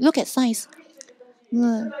truth. Look at science.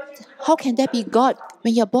 How can there be God?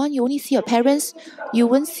 When you're born, you only see your parents. You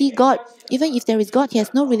won't see God. Even if there is God, He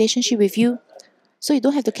has no relationship with you. So you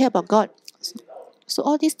don't have to care about God. So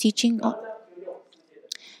all this teaching,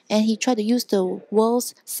 and he tried to use the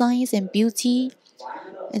world's science and beauty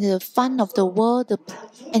and the fun of the world, the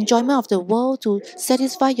enjoyment of the world to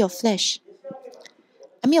satisfy your flesh.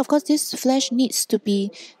 I mean, of course, this flesh needs to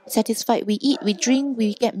be satisfied. We eat, we drink,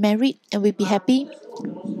 we get married, and we be happy.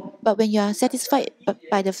 But when you are satisfied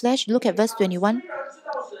by the flesh, look at verse 21.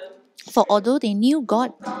 For although they knew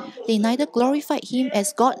God, they neither glorified Him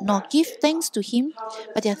as God nor give thanks to Him,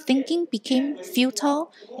 but their thinking became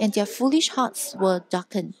futile and their foolish hearts were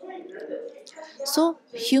darkened. So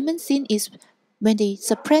human sin is when they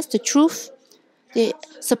suppress the truth, they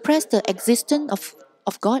suppress the existence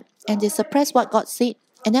of God, and they suppress what God said.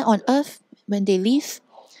 And then on earth, when they live,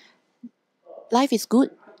 life is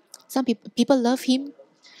good. Some people love Him.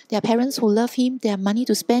 There are parents who love Him. They have money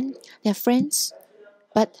to spend. They have friends.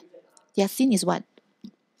 But their sin is what?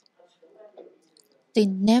 They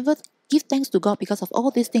never give thanks to God because of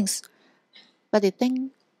all these things. But they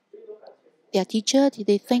thank their teacher,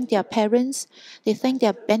 they thank their parents, they thank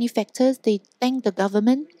their benefactors, they thank the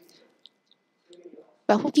government.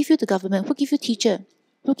 But who give you the government? Who give you teacher?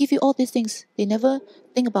 Who give you all these things? They never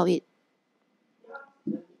think about it.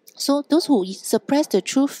 So those who suppress the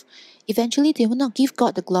truth, eventually they will not give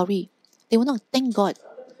God the glory. They will not thank God.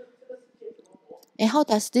 And how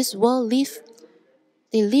does this world live?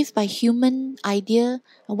 They live by human idea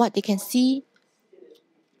and what they can see.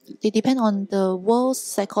 They depend on the world's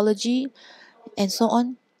psychology and so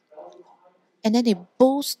on. And then they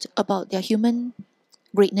boast about their human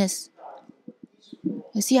greatness.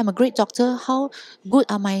 You see, I'm a great doctor. How good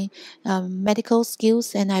are my medical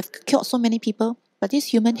skills? And I've cured so many people. But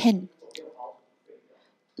this human hand.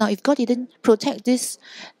 Now, if God didn't protect this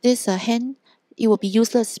hand, it will be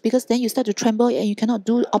useless because then you start to tremble and you cannot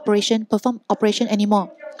perform operation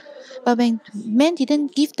anymore. But when men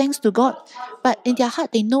didn't give thanks to God, but in their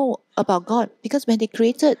heart they know about God because when they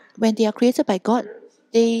are created by God,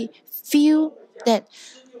 they feel that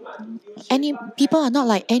people are not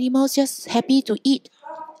like animals, just happy to eat.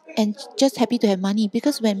 and just happy to have money.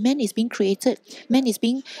 Because when man is being created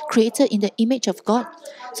in the image of God.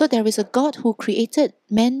 So there is a God who created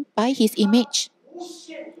man by his image.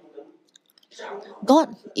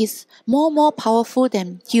 God is more powerful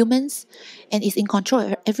than humans and is in control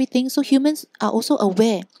of everything. So humans are also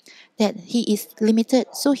aware that he is limited.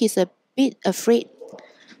 So he's a bit afraid.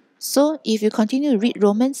 So if you continue to read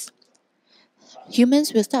Romans,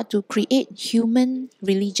 humans will start to create human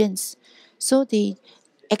religions. So they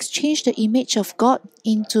exchange the image of God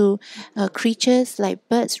into creatures like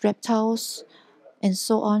birds, reptiles, and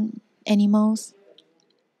so on, animals.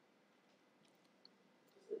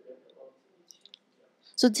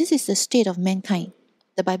 So this is the state of mankind.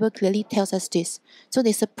 The Bible clearly tells us this. So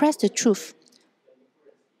they suppress the truth.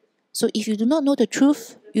 So if you do not know the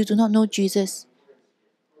truth, you do not know Jesus.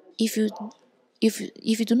 If you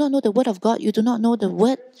do not know the word of God, you do not know the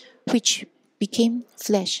word which became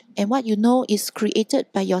flesh. And what you know is created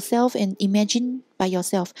by yourself and imagined by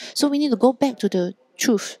yourself. So we need to go back to the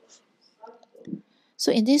truth.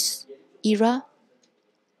 So in this era,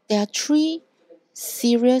 there are three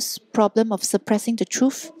serious problems of suppressing the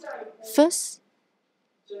truth. First,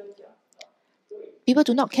 people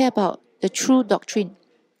do not care about the true doctrine.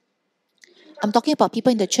 I'm talking about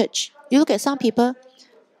people in the church. You look at some people,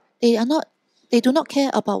 they do not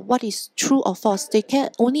care about what is true or false. They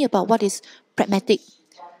care only about what is pragmatic.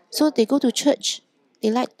 So they go to church.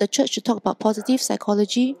 They like the church to talk about positive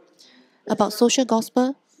psychology, about social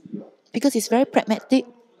gospel, because it's very pragmatic.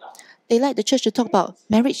 They like the church to talk about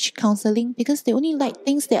marriage counseling because they only like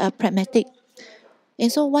things that are pragmatic.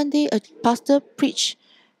 And so one day a pastor preaches,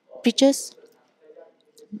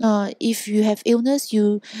 if you have illness,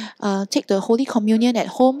 you take the Holy Communion at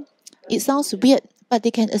home. It sounds weird, but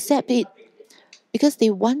they can accept it because they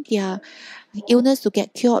want their illness to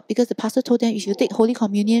get cured. Because the pastor told them, if you take Holy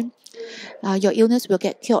Communion, your illness will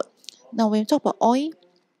get cured. Now, when we talk about oil,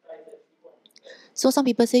 so some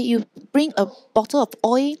people say you bring a bottle of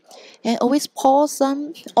oil and always pour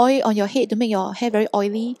some oil on your head to make your hair very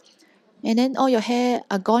oily, and then all your hair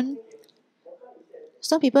are gone.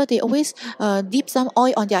 Some people, they always dip some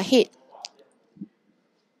oil on their head.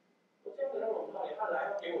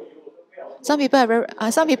 Some people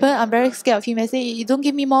are very scared of him and say, "You don't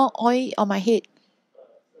give me more oil on my head."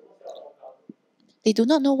 They do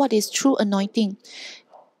not know what is true anointing.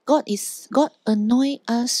 God anoint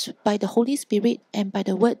us by the Holy Spirit and by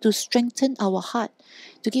the Word to strengthen our heart,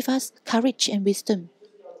 to give us courage and wisdom.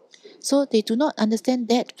 So they do not understand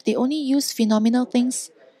that. They only use phenomenal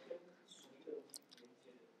things.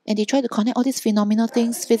 And they try to connect all these phenomenal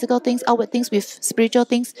things, physical things, outward things with spiritual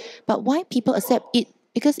things. But why people accept it?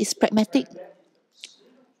 Because it's pragmatic.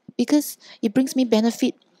 Because it brings me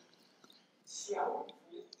benefit.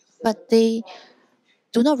 But they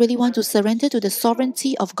do not really want to surrender to the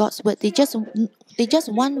sovereignty of God's word. They just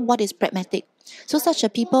want what is pragmatic. So such a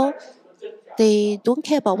people, they don't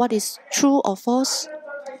care about what is true or false,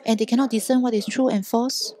 and they cannot discern what is true and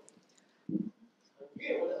false.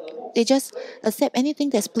 They just accept anything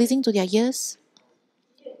that's pleasing to their ears.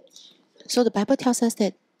 So the Bible tells us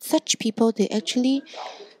that such people, they actually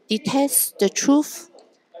detest the truth.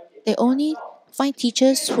 They only find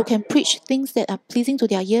teachers who can preach things that are pleasing to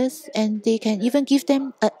their ears, and they can even give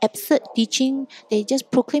them an absurd teaching. They just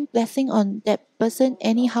proclaim blessing on that person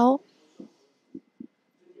anyhow.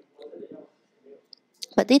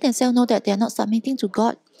 But they themselves know that they are not submitting to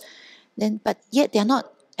God. But yet they are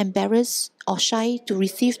not embarrassed or shy to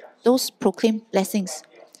receive those proclaimed blessings.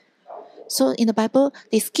 So in the Bible,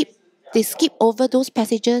 they skip over those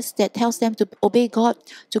passages that tells them to obey God,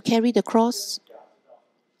 to carry the cross.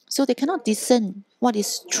 So they cannot discern what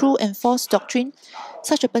is true and false doctrine.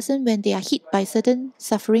 Such a person, when they are hit by certain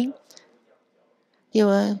suffering, they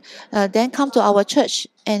will then come to our church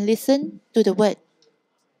and listen to the word.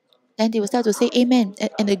 Then they will start to say amen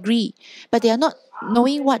and agree. But they are not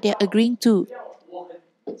knowing what they are agreeing to.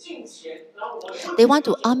 They want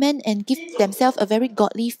to amen and give themselves a very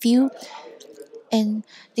godly feel, and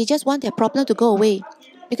they just want their problem to go away.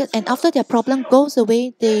 And after their problem goes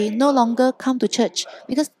away, they no longer come to church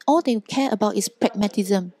because all they care about is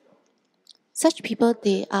pragmatism. Such people,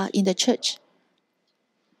 they are in the church.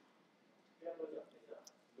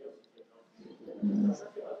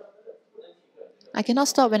 I cannot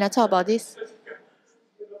stop when I talk about this.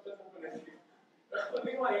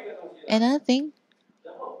 Another thing.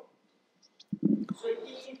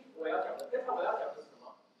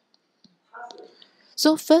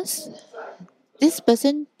 So first, this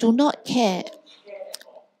person do not care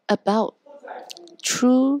about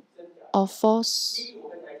true or false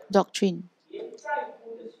doctrine.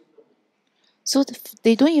 So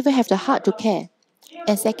they don't even have the heart to care.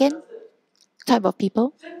 And second type of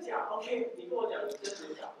people,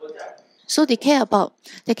 so they care about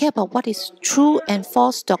what is true and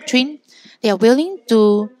false doctrine. They are willing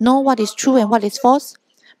to know what is true and what is false,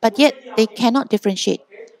 but yet they cannot differentiate.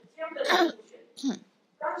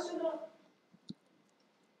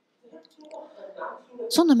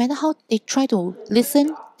 So no matter how they try to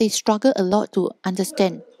listen, they struggle a lot to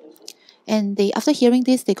understand. And after hearing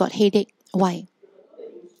this, they got headache. Why?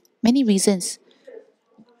 Many reasons.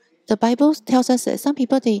 The Bible tells us that some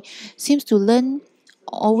people, they seems to learn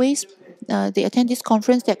always. They attend this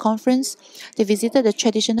conference, that conference. They visited the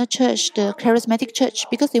traditional church, the charismatic church,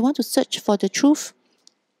 because they want to search for the truth.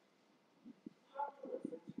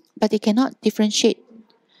 But they cannot differentiate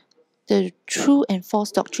the true and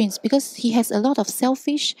false doctrines because he has a lot of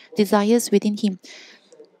selfish desires within him.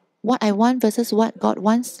 What I want versus what God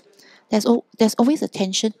wants, there's always a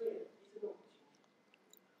tension.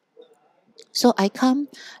 So I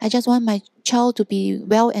just want my child to be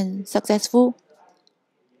well and successful.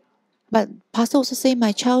 But pastor also say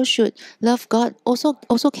my child should love God, also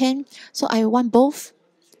can. So I want both.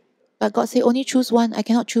 But God say only choose one, I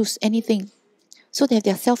cannot choose anything. So they have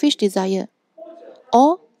their selfish desire.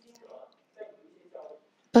 Or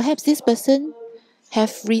perhaps this person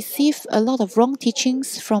have received a lot of wrong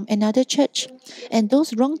teachings from another church, and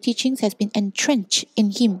those wrong teachings has been entrenched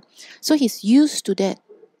in him. So he's used to that.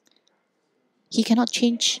 He cannot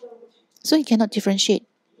change. So he cannot differentiate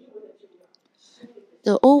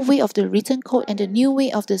the old way of the written code and the new way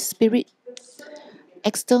of the spirit,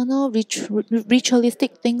 external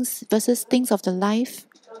ritualistic things versus things of the life.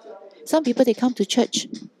 Some people, they come to church.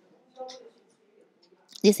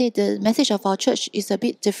 They say the message of our church is a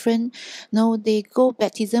bit different. No, they go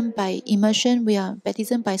baptism by immersion. We are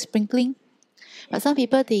baptism by sprinkling. But some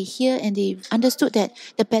people, they hear and they understood that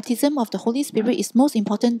the baptism of the Holy Spirit is most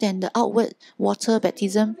important than the outward water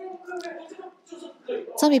baptism.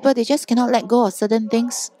 Some people, they just cannot let go of certain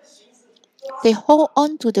things. They hold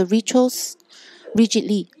on to the rituals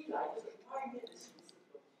rigidly.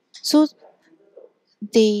 So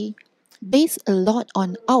they base a lot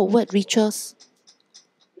on outward rituals.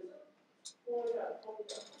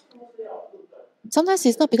 Sometimes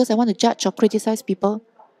it's not because I want to judge or criticize people.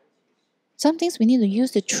 Some things we need to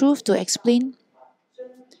use the truth to explain.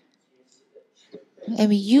 And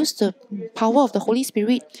we use the power of the Holy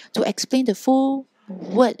Spirit to explain the full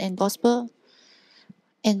word and gospel.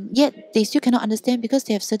 And yet they still cannot understand because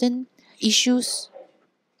they have certain issues.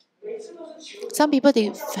 Some people,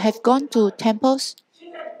 they have gone to temples.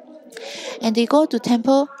 And they go to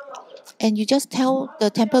temple and you just tell the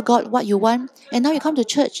temple God what you want. And now you come to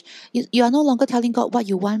church. You are no longer telling God what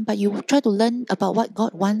you want, but you try to learn about what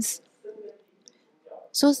God wants.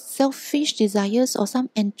 So selfish desires or some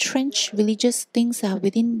entrenched religious things are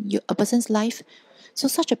within a person's life. So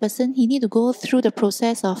such a person, he need to go through the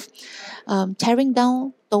process of tearing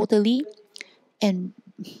down totally and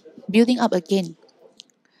building up again.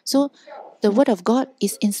 So the word of God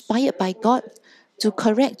is inspired by God to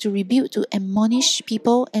correct, to rebuke, to admonish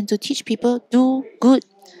people, and to teach people do good,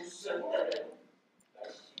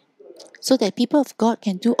 so that people of God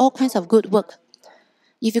can do all kinds of good work.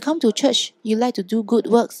 If you come to church, you like to do good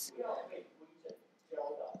works.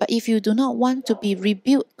 But if you do not want to be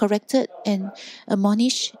rebuked, corrected, and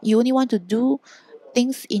admonished, you only want to do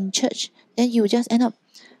things in church, then you will just end up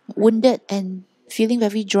wounded and feeling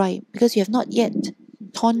very dry because you have not yet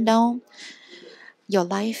torn down your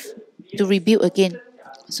life to rebuild again.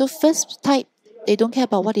 So first type, they don't care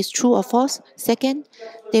about what is true or false. Second,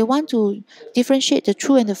 they want to differentiate the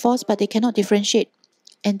true and the false, but they cannot differentiate.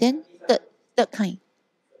 And then third kind,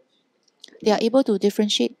 they are able to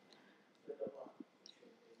differentiate.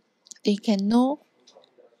 They can know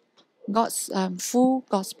God's full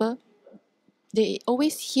gospel. They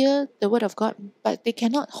always hear the word of God, but they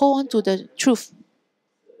cannot hold on to the truth.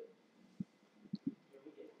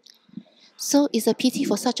 So it's a pity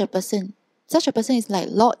for such a person. Such a person is like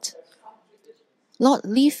Lot. Lot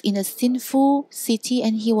lived in a sinful city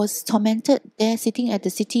and he was tormented there sitting at the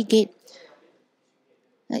city gate.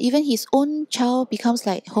 Even his own child becomes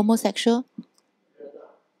like homosexual.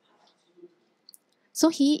 So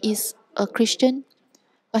he is a Christian,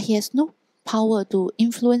 but he has no power to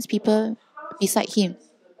influence people beside him.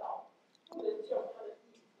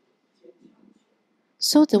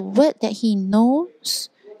 So the word that he knows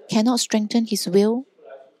cannot strengthen his will,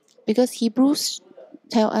 because Hebrews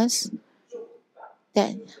tell us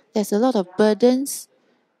that there's a lot of burdens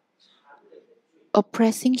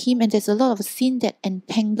oppressing him, and there's a lot of sin that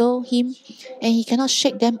entangle him, and he cannot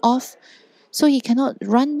shake them off. So he cannot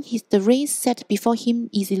run the race set before him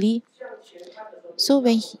easily. So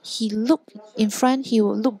when he looked in front, he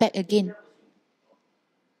will look back again.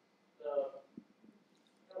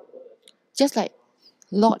 Just like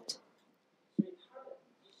Lot.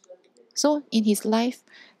 So in his life,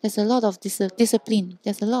 there's a lot of discipline.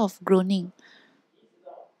 There's a lot of groaning.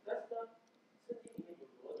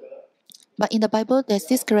 But in the Bible, there's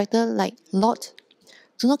this character like Lot.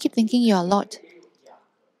 Do not keep thinking you are Lot.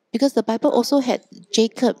 Because the Bible also had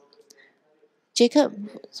Jacob. Jacob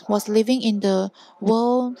was living in the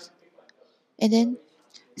world, and then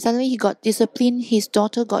suddenly he got disciplined. His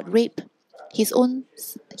daughter got raped. His own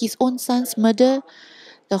sons murder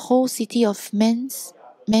the whole city of men,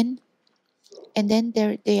 and then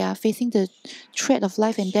they are facing the threat of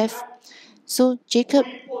life and death. So Jacob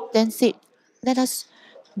then said, "Let us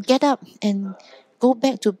get up and go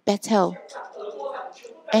back to Bethel."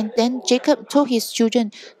 And then Jacob told his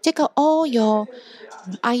children, "Take out all your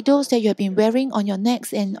idols that you have been wearing on your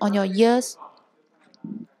necks and on your ears."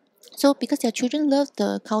 So because their children love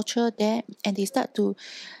the culture there and they start to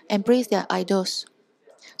embrace their idols.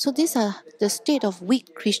 So these are the state of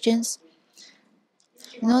weak Christians.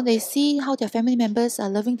 They see how their family members are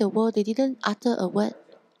loving the world. They didn't utter a word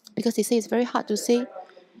because they say it's very hard to say.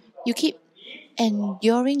 You keep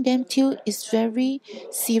enduring them till it's very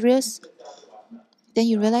serious. Then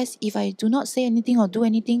you realize if I do not say anything or do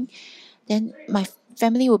anything, then my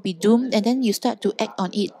family will be doomed, and then you start to act on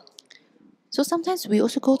it. So sometimes we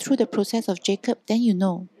also go through the process of Jacob, then you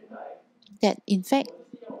know that in fact,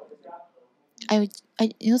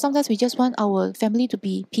 sometimes we just want our family to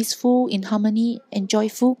be peaceful, in harmony, and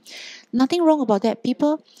joyful. Nothing wrong about that.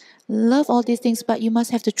 People love all these things, but you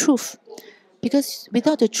must have the truth. Because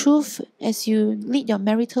without the truth, as you lead your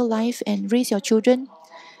marital life and raise your children,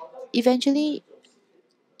 eventually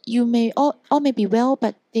you may all may be well,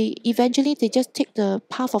 but they just take the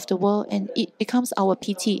path of the world and it becomes our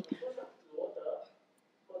pity.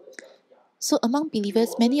 So among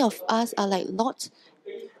believers, many of us are like Lot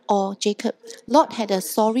or Jacob. Lot had a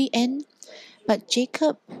sorry end, but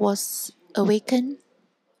Jacob was awakened,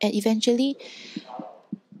 and eventually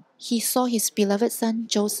he saw his beloved son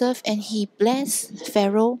Joseph and he blessed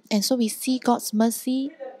Pharaoh. And so we see God's mercy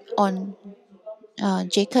on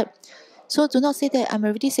Jacob. So do not say that I'm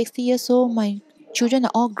already 60 years old, my children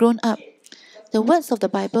are all grown up. The words of the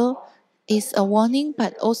Bible is a warning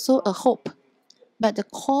but also a hope. But the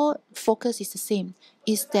core focus is the same,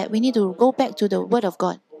 is that we need to go back to the Word of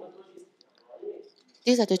God.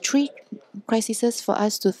 These are the three crises for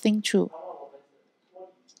us to think through.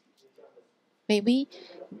 May we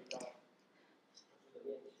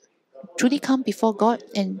truly come before God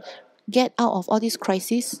and get out of all these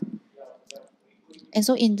crises. And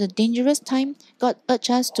so in the dangerous time, God urges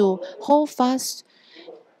us to hold fast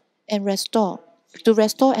and restore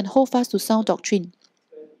and hold fast to sound doctrine.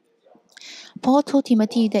 Paul told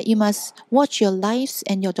Timothy that you must watch your lives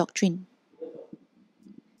and your doctrine.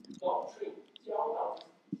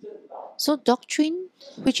 So doctrine,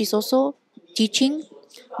 which is also teaching,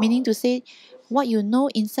 meaning to say what you know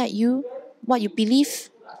inside you, what you believe,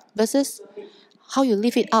 versus how you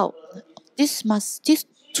live it out. These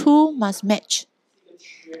two must match.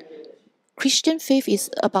 Christian faith is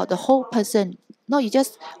about the whole person. Not you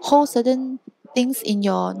just hold certain things in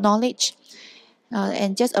your knowledge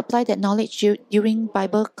and just apply that knowledge during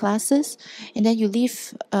Bible classes, and then you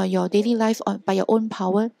live your daily life by your own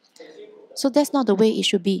power. So that's not the way it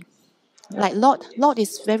should be. Like Lot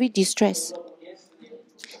is very distressed.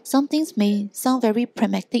 Some things may sound very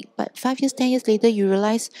pragmatic, but 5 years, 10 years later, you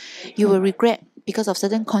realize you will regret because of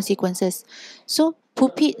certain consequences. So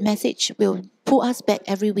pulpit message will pull us back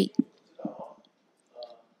every week.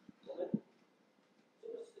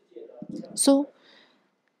 So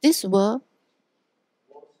this world,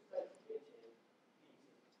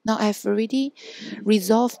 now I've already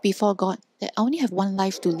resolved before God that I only have one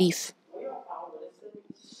life to live.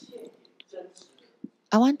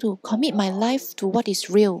 I want to commit my life to what is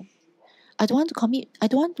real. I don't want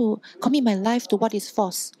to commit my life to what is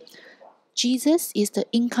false. Jesus is the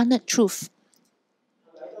incarnate truth.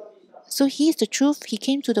 So he is the truth. He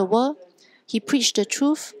came to the world. He preached the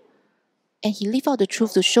truth. And he lived out the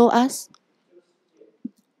truth to show us.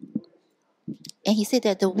 And he said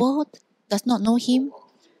that the world does not know him.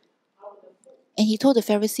 And he told the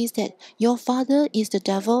Pharisees that your father is the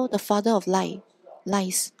devil, the father of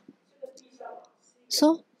lies.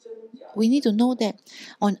 So we need to know that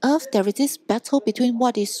on earth there is this battle between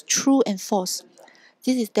what is true and false.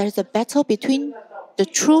 There is a battle between the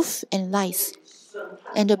truth and lies.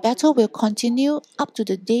 And the battle will continue up to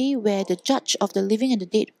the day where the judge of the living and the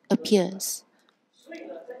dead appears.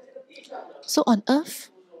 So on earth,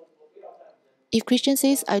 If Christian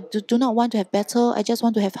says, I do not want to have battle, I just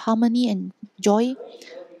want to have harmony and joy,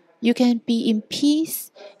 you can be in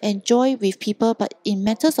peace and joy with people, but in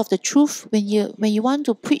matters of the truth, when you want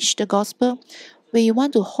to preach the gospel, when you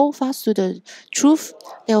want to hold fast to the truth,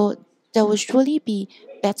 there will surely be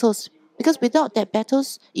battles. Because without that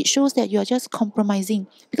battles, it shows that you are just compromising.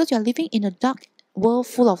 Because you are living in a dark world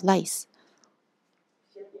full of lies.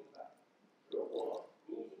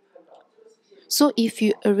 So if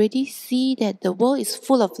you already see that the world is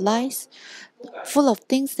full of lies, full of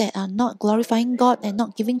things that are not glorifying God and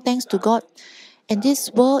not giving thanks to God, and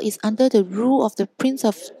this world is under the rule of the prince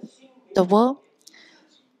of the world,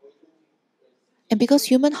 and because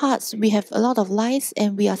human hearts, we have a lot of lies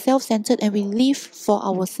and we are self-centered and we live for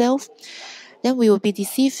ourselves, then we will be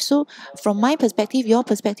deceived. So from my perspective, your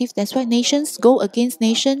perspective, that's why nations go against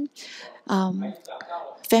nation,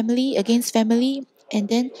 family against family, and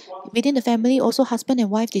then within the family also husband and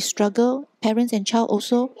wife, they struggle, parents and child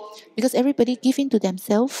also, because everybody give in to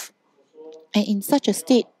themselves. And in such a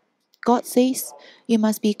state, God says you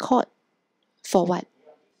must be caught for what?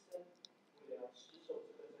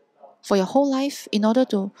 For your whole life,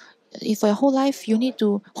 for your whole life, you need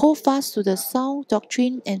to hold fast to the sound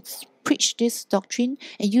doctrine and preach this doctrine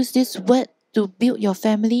and use this word to build your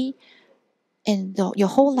family and your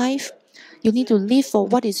whole life. You need to live for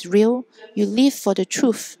what is real. You live for the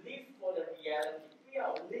truth.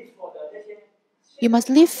 You must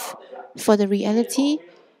live for the reality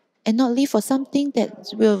and not live for something that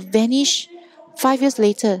will vanish 5 years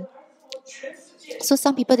later. So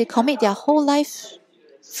some people, they commit their whole life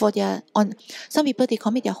some people, they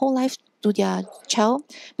commit their whole life to their child,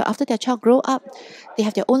 but after their child grow up, they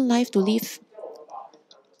have their own life to live.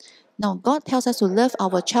 Now, God tells us to love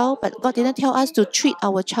our child, but God didn't tell us to treat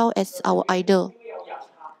our child as our idol.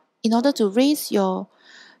 In order to raise your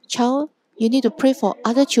child, you need to pray for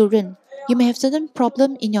other children. You may have certain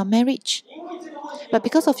problem in your marriage, but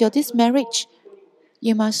because of this marriage,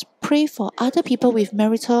 you must pray for other people with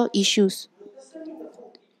marital issues.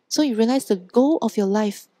 So you realize the goal of your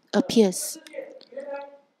life appears.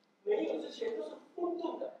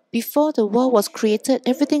 Before the world was created,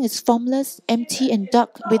 everything is formless, empty, and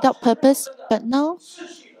dark, without purpose. But now,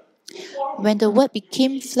 when the Word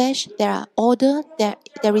became flesh, there are order,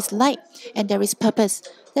 there is light, and there is purpose.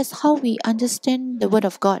 That's how we understand the Word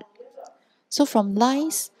of God. So from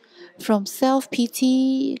lies, from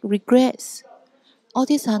self-pity, regrets, all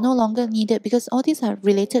these are no longer needed because all these are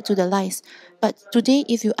related to the lies. But today,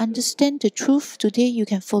 if you understand the truth, today you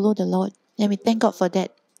can follow the Lord. And we thank God for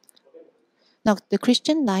that. Now, the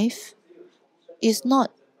Christian life is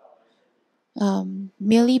not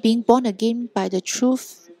merely being born again by the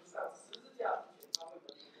truth.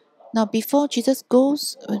 Now, before Jesus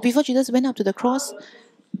went up to the cross,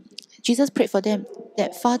 Jesus prayed for them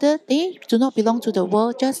that, Father, they do not belong to the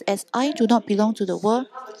world, just as I do not belong to the world.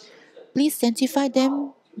 Please sanctify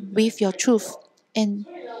them with your truth, and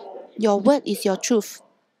your word is your truth.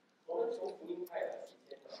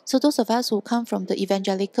 So those of us who come from the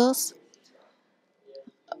evangelicals,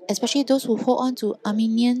 especially those who hold on to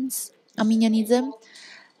Arminianism,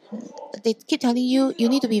 they keep telling you, you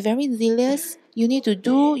need to be very zealous, you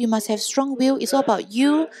must have strong will, it's all about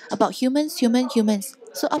you, about humans.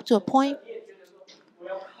 So up to a point,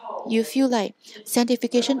 you feel like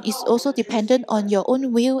sanctification is also dependent on your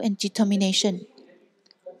own will and determination.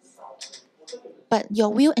 But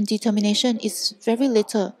your will and determination is very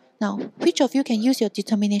little. Now, which of you can use your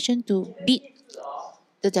determination to beat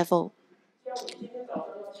the devil?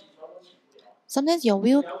 Sometimes your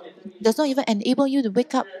will does not even enable you to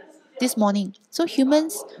wake up this morning. So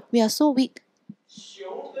humans, we are so weak.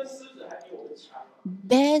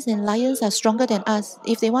 Bears and lions are stronger than us.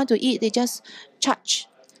 If they want to eat, they just charge.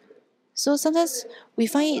 So sometimes we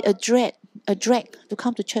find it a drag to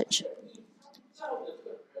come to church.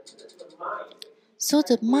 So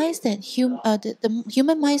the minds that the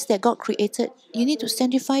human minds that God created, you need to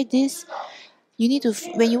sanctify this. You need to,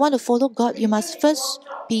 when you want to follow God, you must first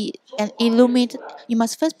be illuminated. You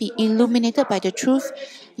must first be illuminated by the truth.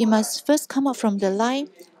 You must first come out from the lie.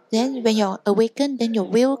 Then, when you're awakened, then your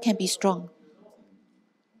will can be strong.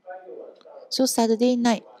 So Saturday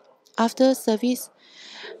night, after service,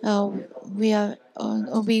 we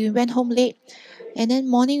went home late, and then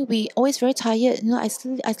morning we always very tired. I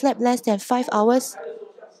slept less than 5 hours.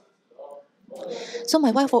 So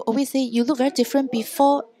my wife will always say, you look very different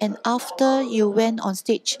before and after you went on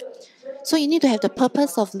stage. So you need to have the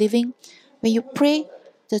purpose of living. When you pray,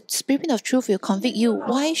 the Spirit of truth will convict you.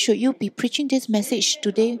 Why should you be preaching this message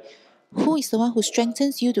today? Who is the one who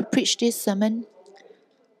strengthens you to preach this sermon?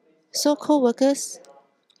 So co-workers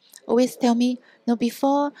always tell me, Now,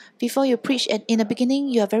 before you preach, in the beginning,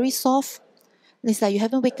 you are very soft. It's like you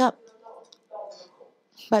haven't wake up.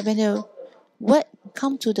 But when the word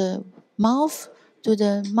come to the mouth, to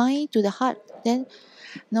the mind, to the heart, then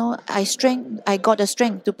I got the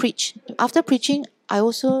strength to preach. After preaching, I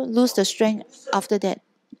also lose the strength after that.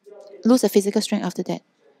 Lose the physical strength after that.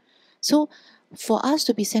 So, for us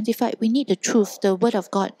to be sanctified, we need the truth, the word of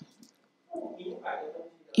God.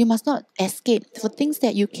 You must not escape. For things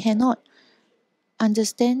that you cannot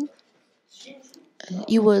understand,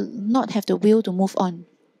 you will not have the will to move on.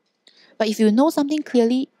 But if you know something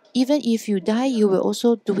clearly, even if you die, you will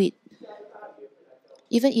also do it.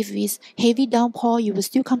 Even if it's heavy downpour, you will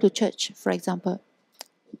still come to church, for example.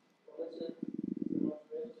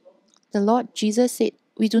 The Lord Jesus said,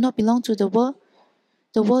 we do not belong to the world.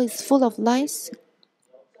 The world is full of lies.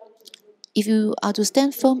 If you are to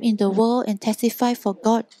stand firm in the world and testify for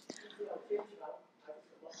God,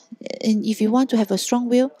 and if you want to have a strong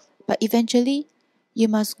will, but eventually you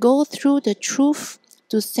must go through the truth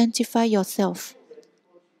to sanctify yourself.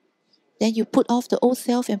 Then you put off the old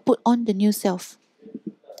self and put on the new self.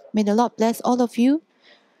 May the Lord bless all of you.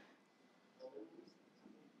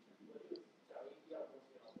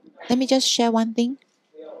 Let me just share one thing.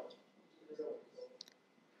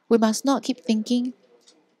 We must not keep thinking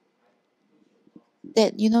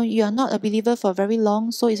that you are not a believer for very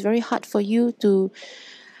long, so it's very hard for you to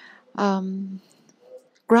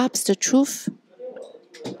grasp the truth.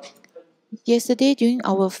 Yesterday during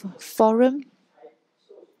our forum,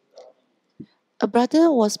 a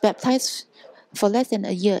brother was baptized for less than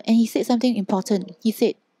a year, and he said something important. He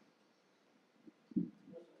said,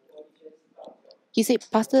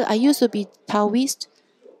 Pastor, I used to be Taoist.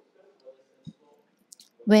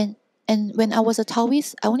 When I was a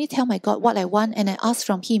Taoist, I only tell my God what I want and I ask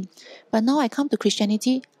from Him. But now I come to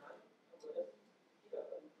Christianity.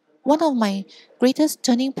 One of my greatest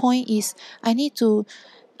turning point is I no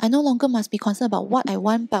longer must be concerned about what I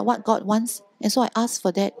want, but what God wants. And so I ask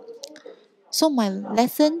for that. So my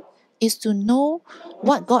lesson is to know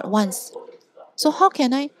what God wants. So how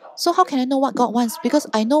can I know what God wants? Because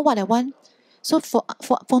I know what I want. So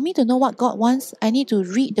for me to know what God wants, I need to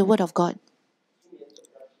read the Word of God.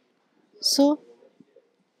 So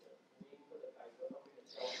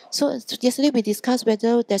yesterday we discussed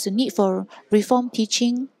whether there's a need for reform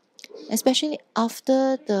teaching, especially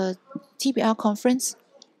after the TBR conference.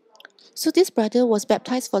 So this brother was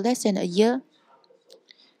baptized for less than a year,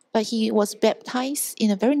 but he was baptized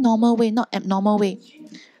in a very normal way, not abnormal way,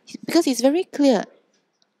 because it's very clear.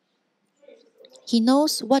 He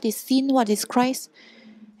knows what is sin, what is Christ,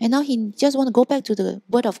 and now he just want to go back to the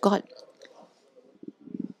Word of God.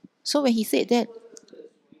 So when he said that,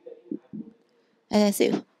 and I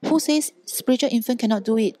said, who says spiritual infant cannot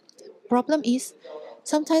do it? Problem is,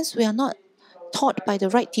 sometimes we are not taught by the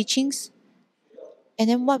right teachings, and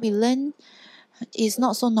then what we learn is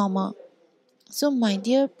not so normal. So my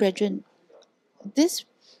dear brethren, this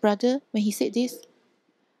brother, when he said this,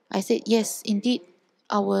 I said, yes, indeed,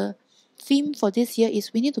 our theme for this year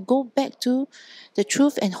is we need to go back to the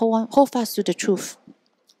truth and hold fast to the truth.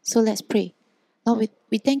 So let's pray. Lord,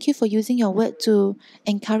 we thank you for using your word to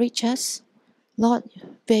encourage us. Lord,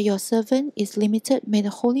 where your servant is limited, may the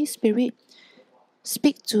Holy Spirit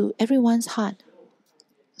speak to everyone's heart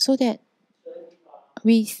so that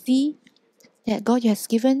we see that God has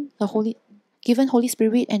given Holy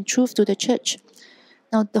Spirit and truth to the church.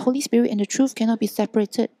 Now, the Holy Spirit and the truth cannot be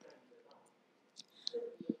separated.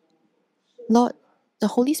 Lord, the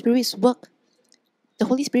Holy Spirit's work, the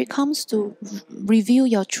Holy Spirit comes to reveal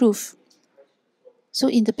your truth. So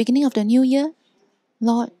in the beginning of the new year,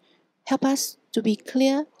 Lord, help us to be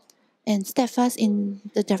clear and steadfast in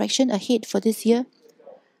the direction ahead for this year.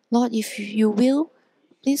 Lord, if you will,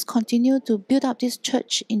 please continue to build up this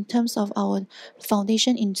church in terms of our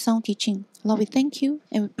foundation in sound teaching. Lord, we thank you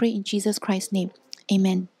and we pray in Jesus Christ's name.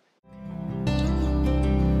 Amen.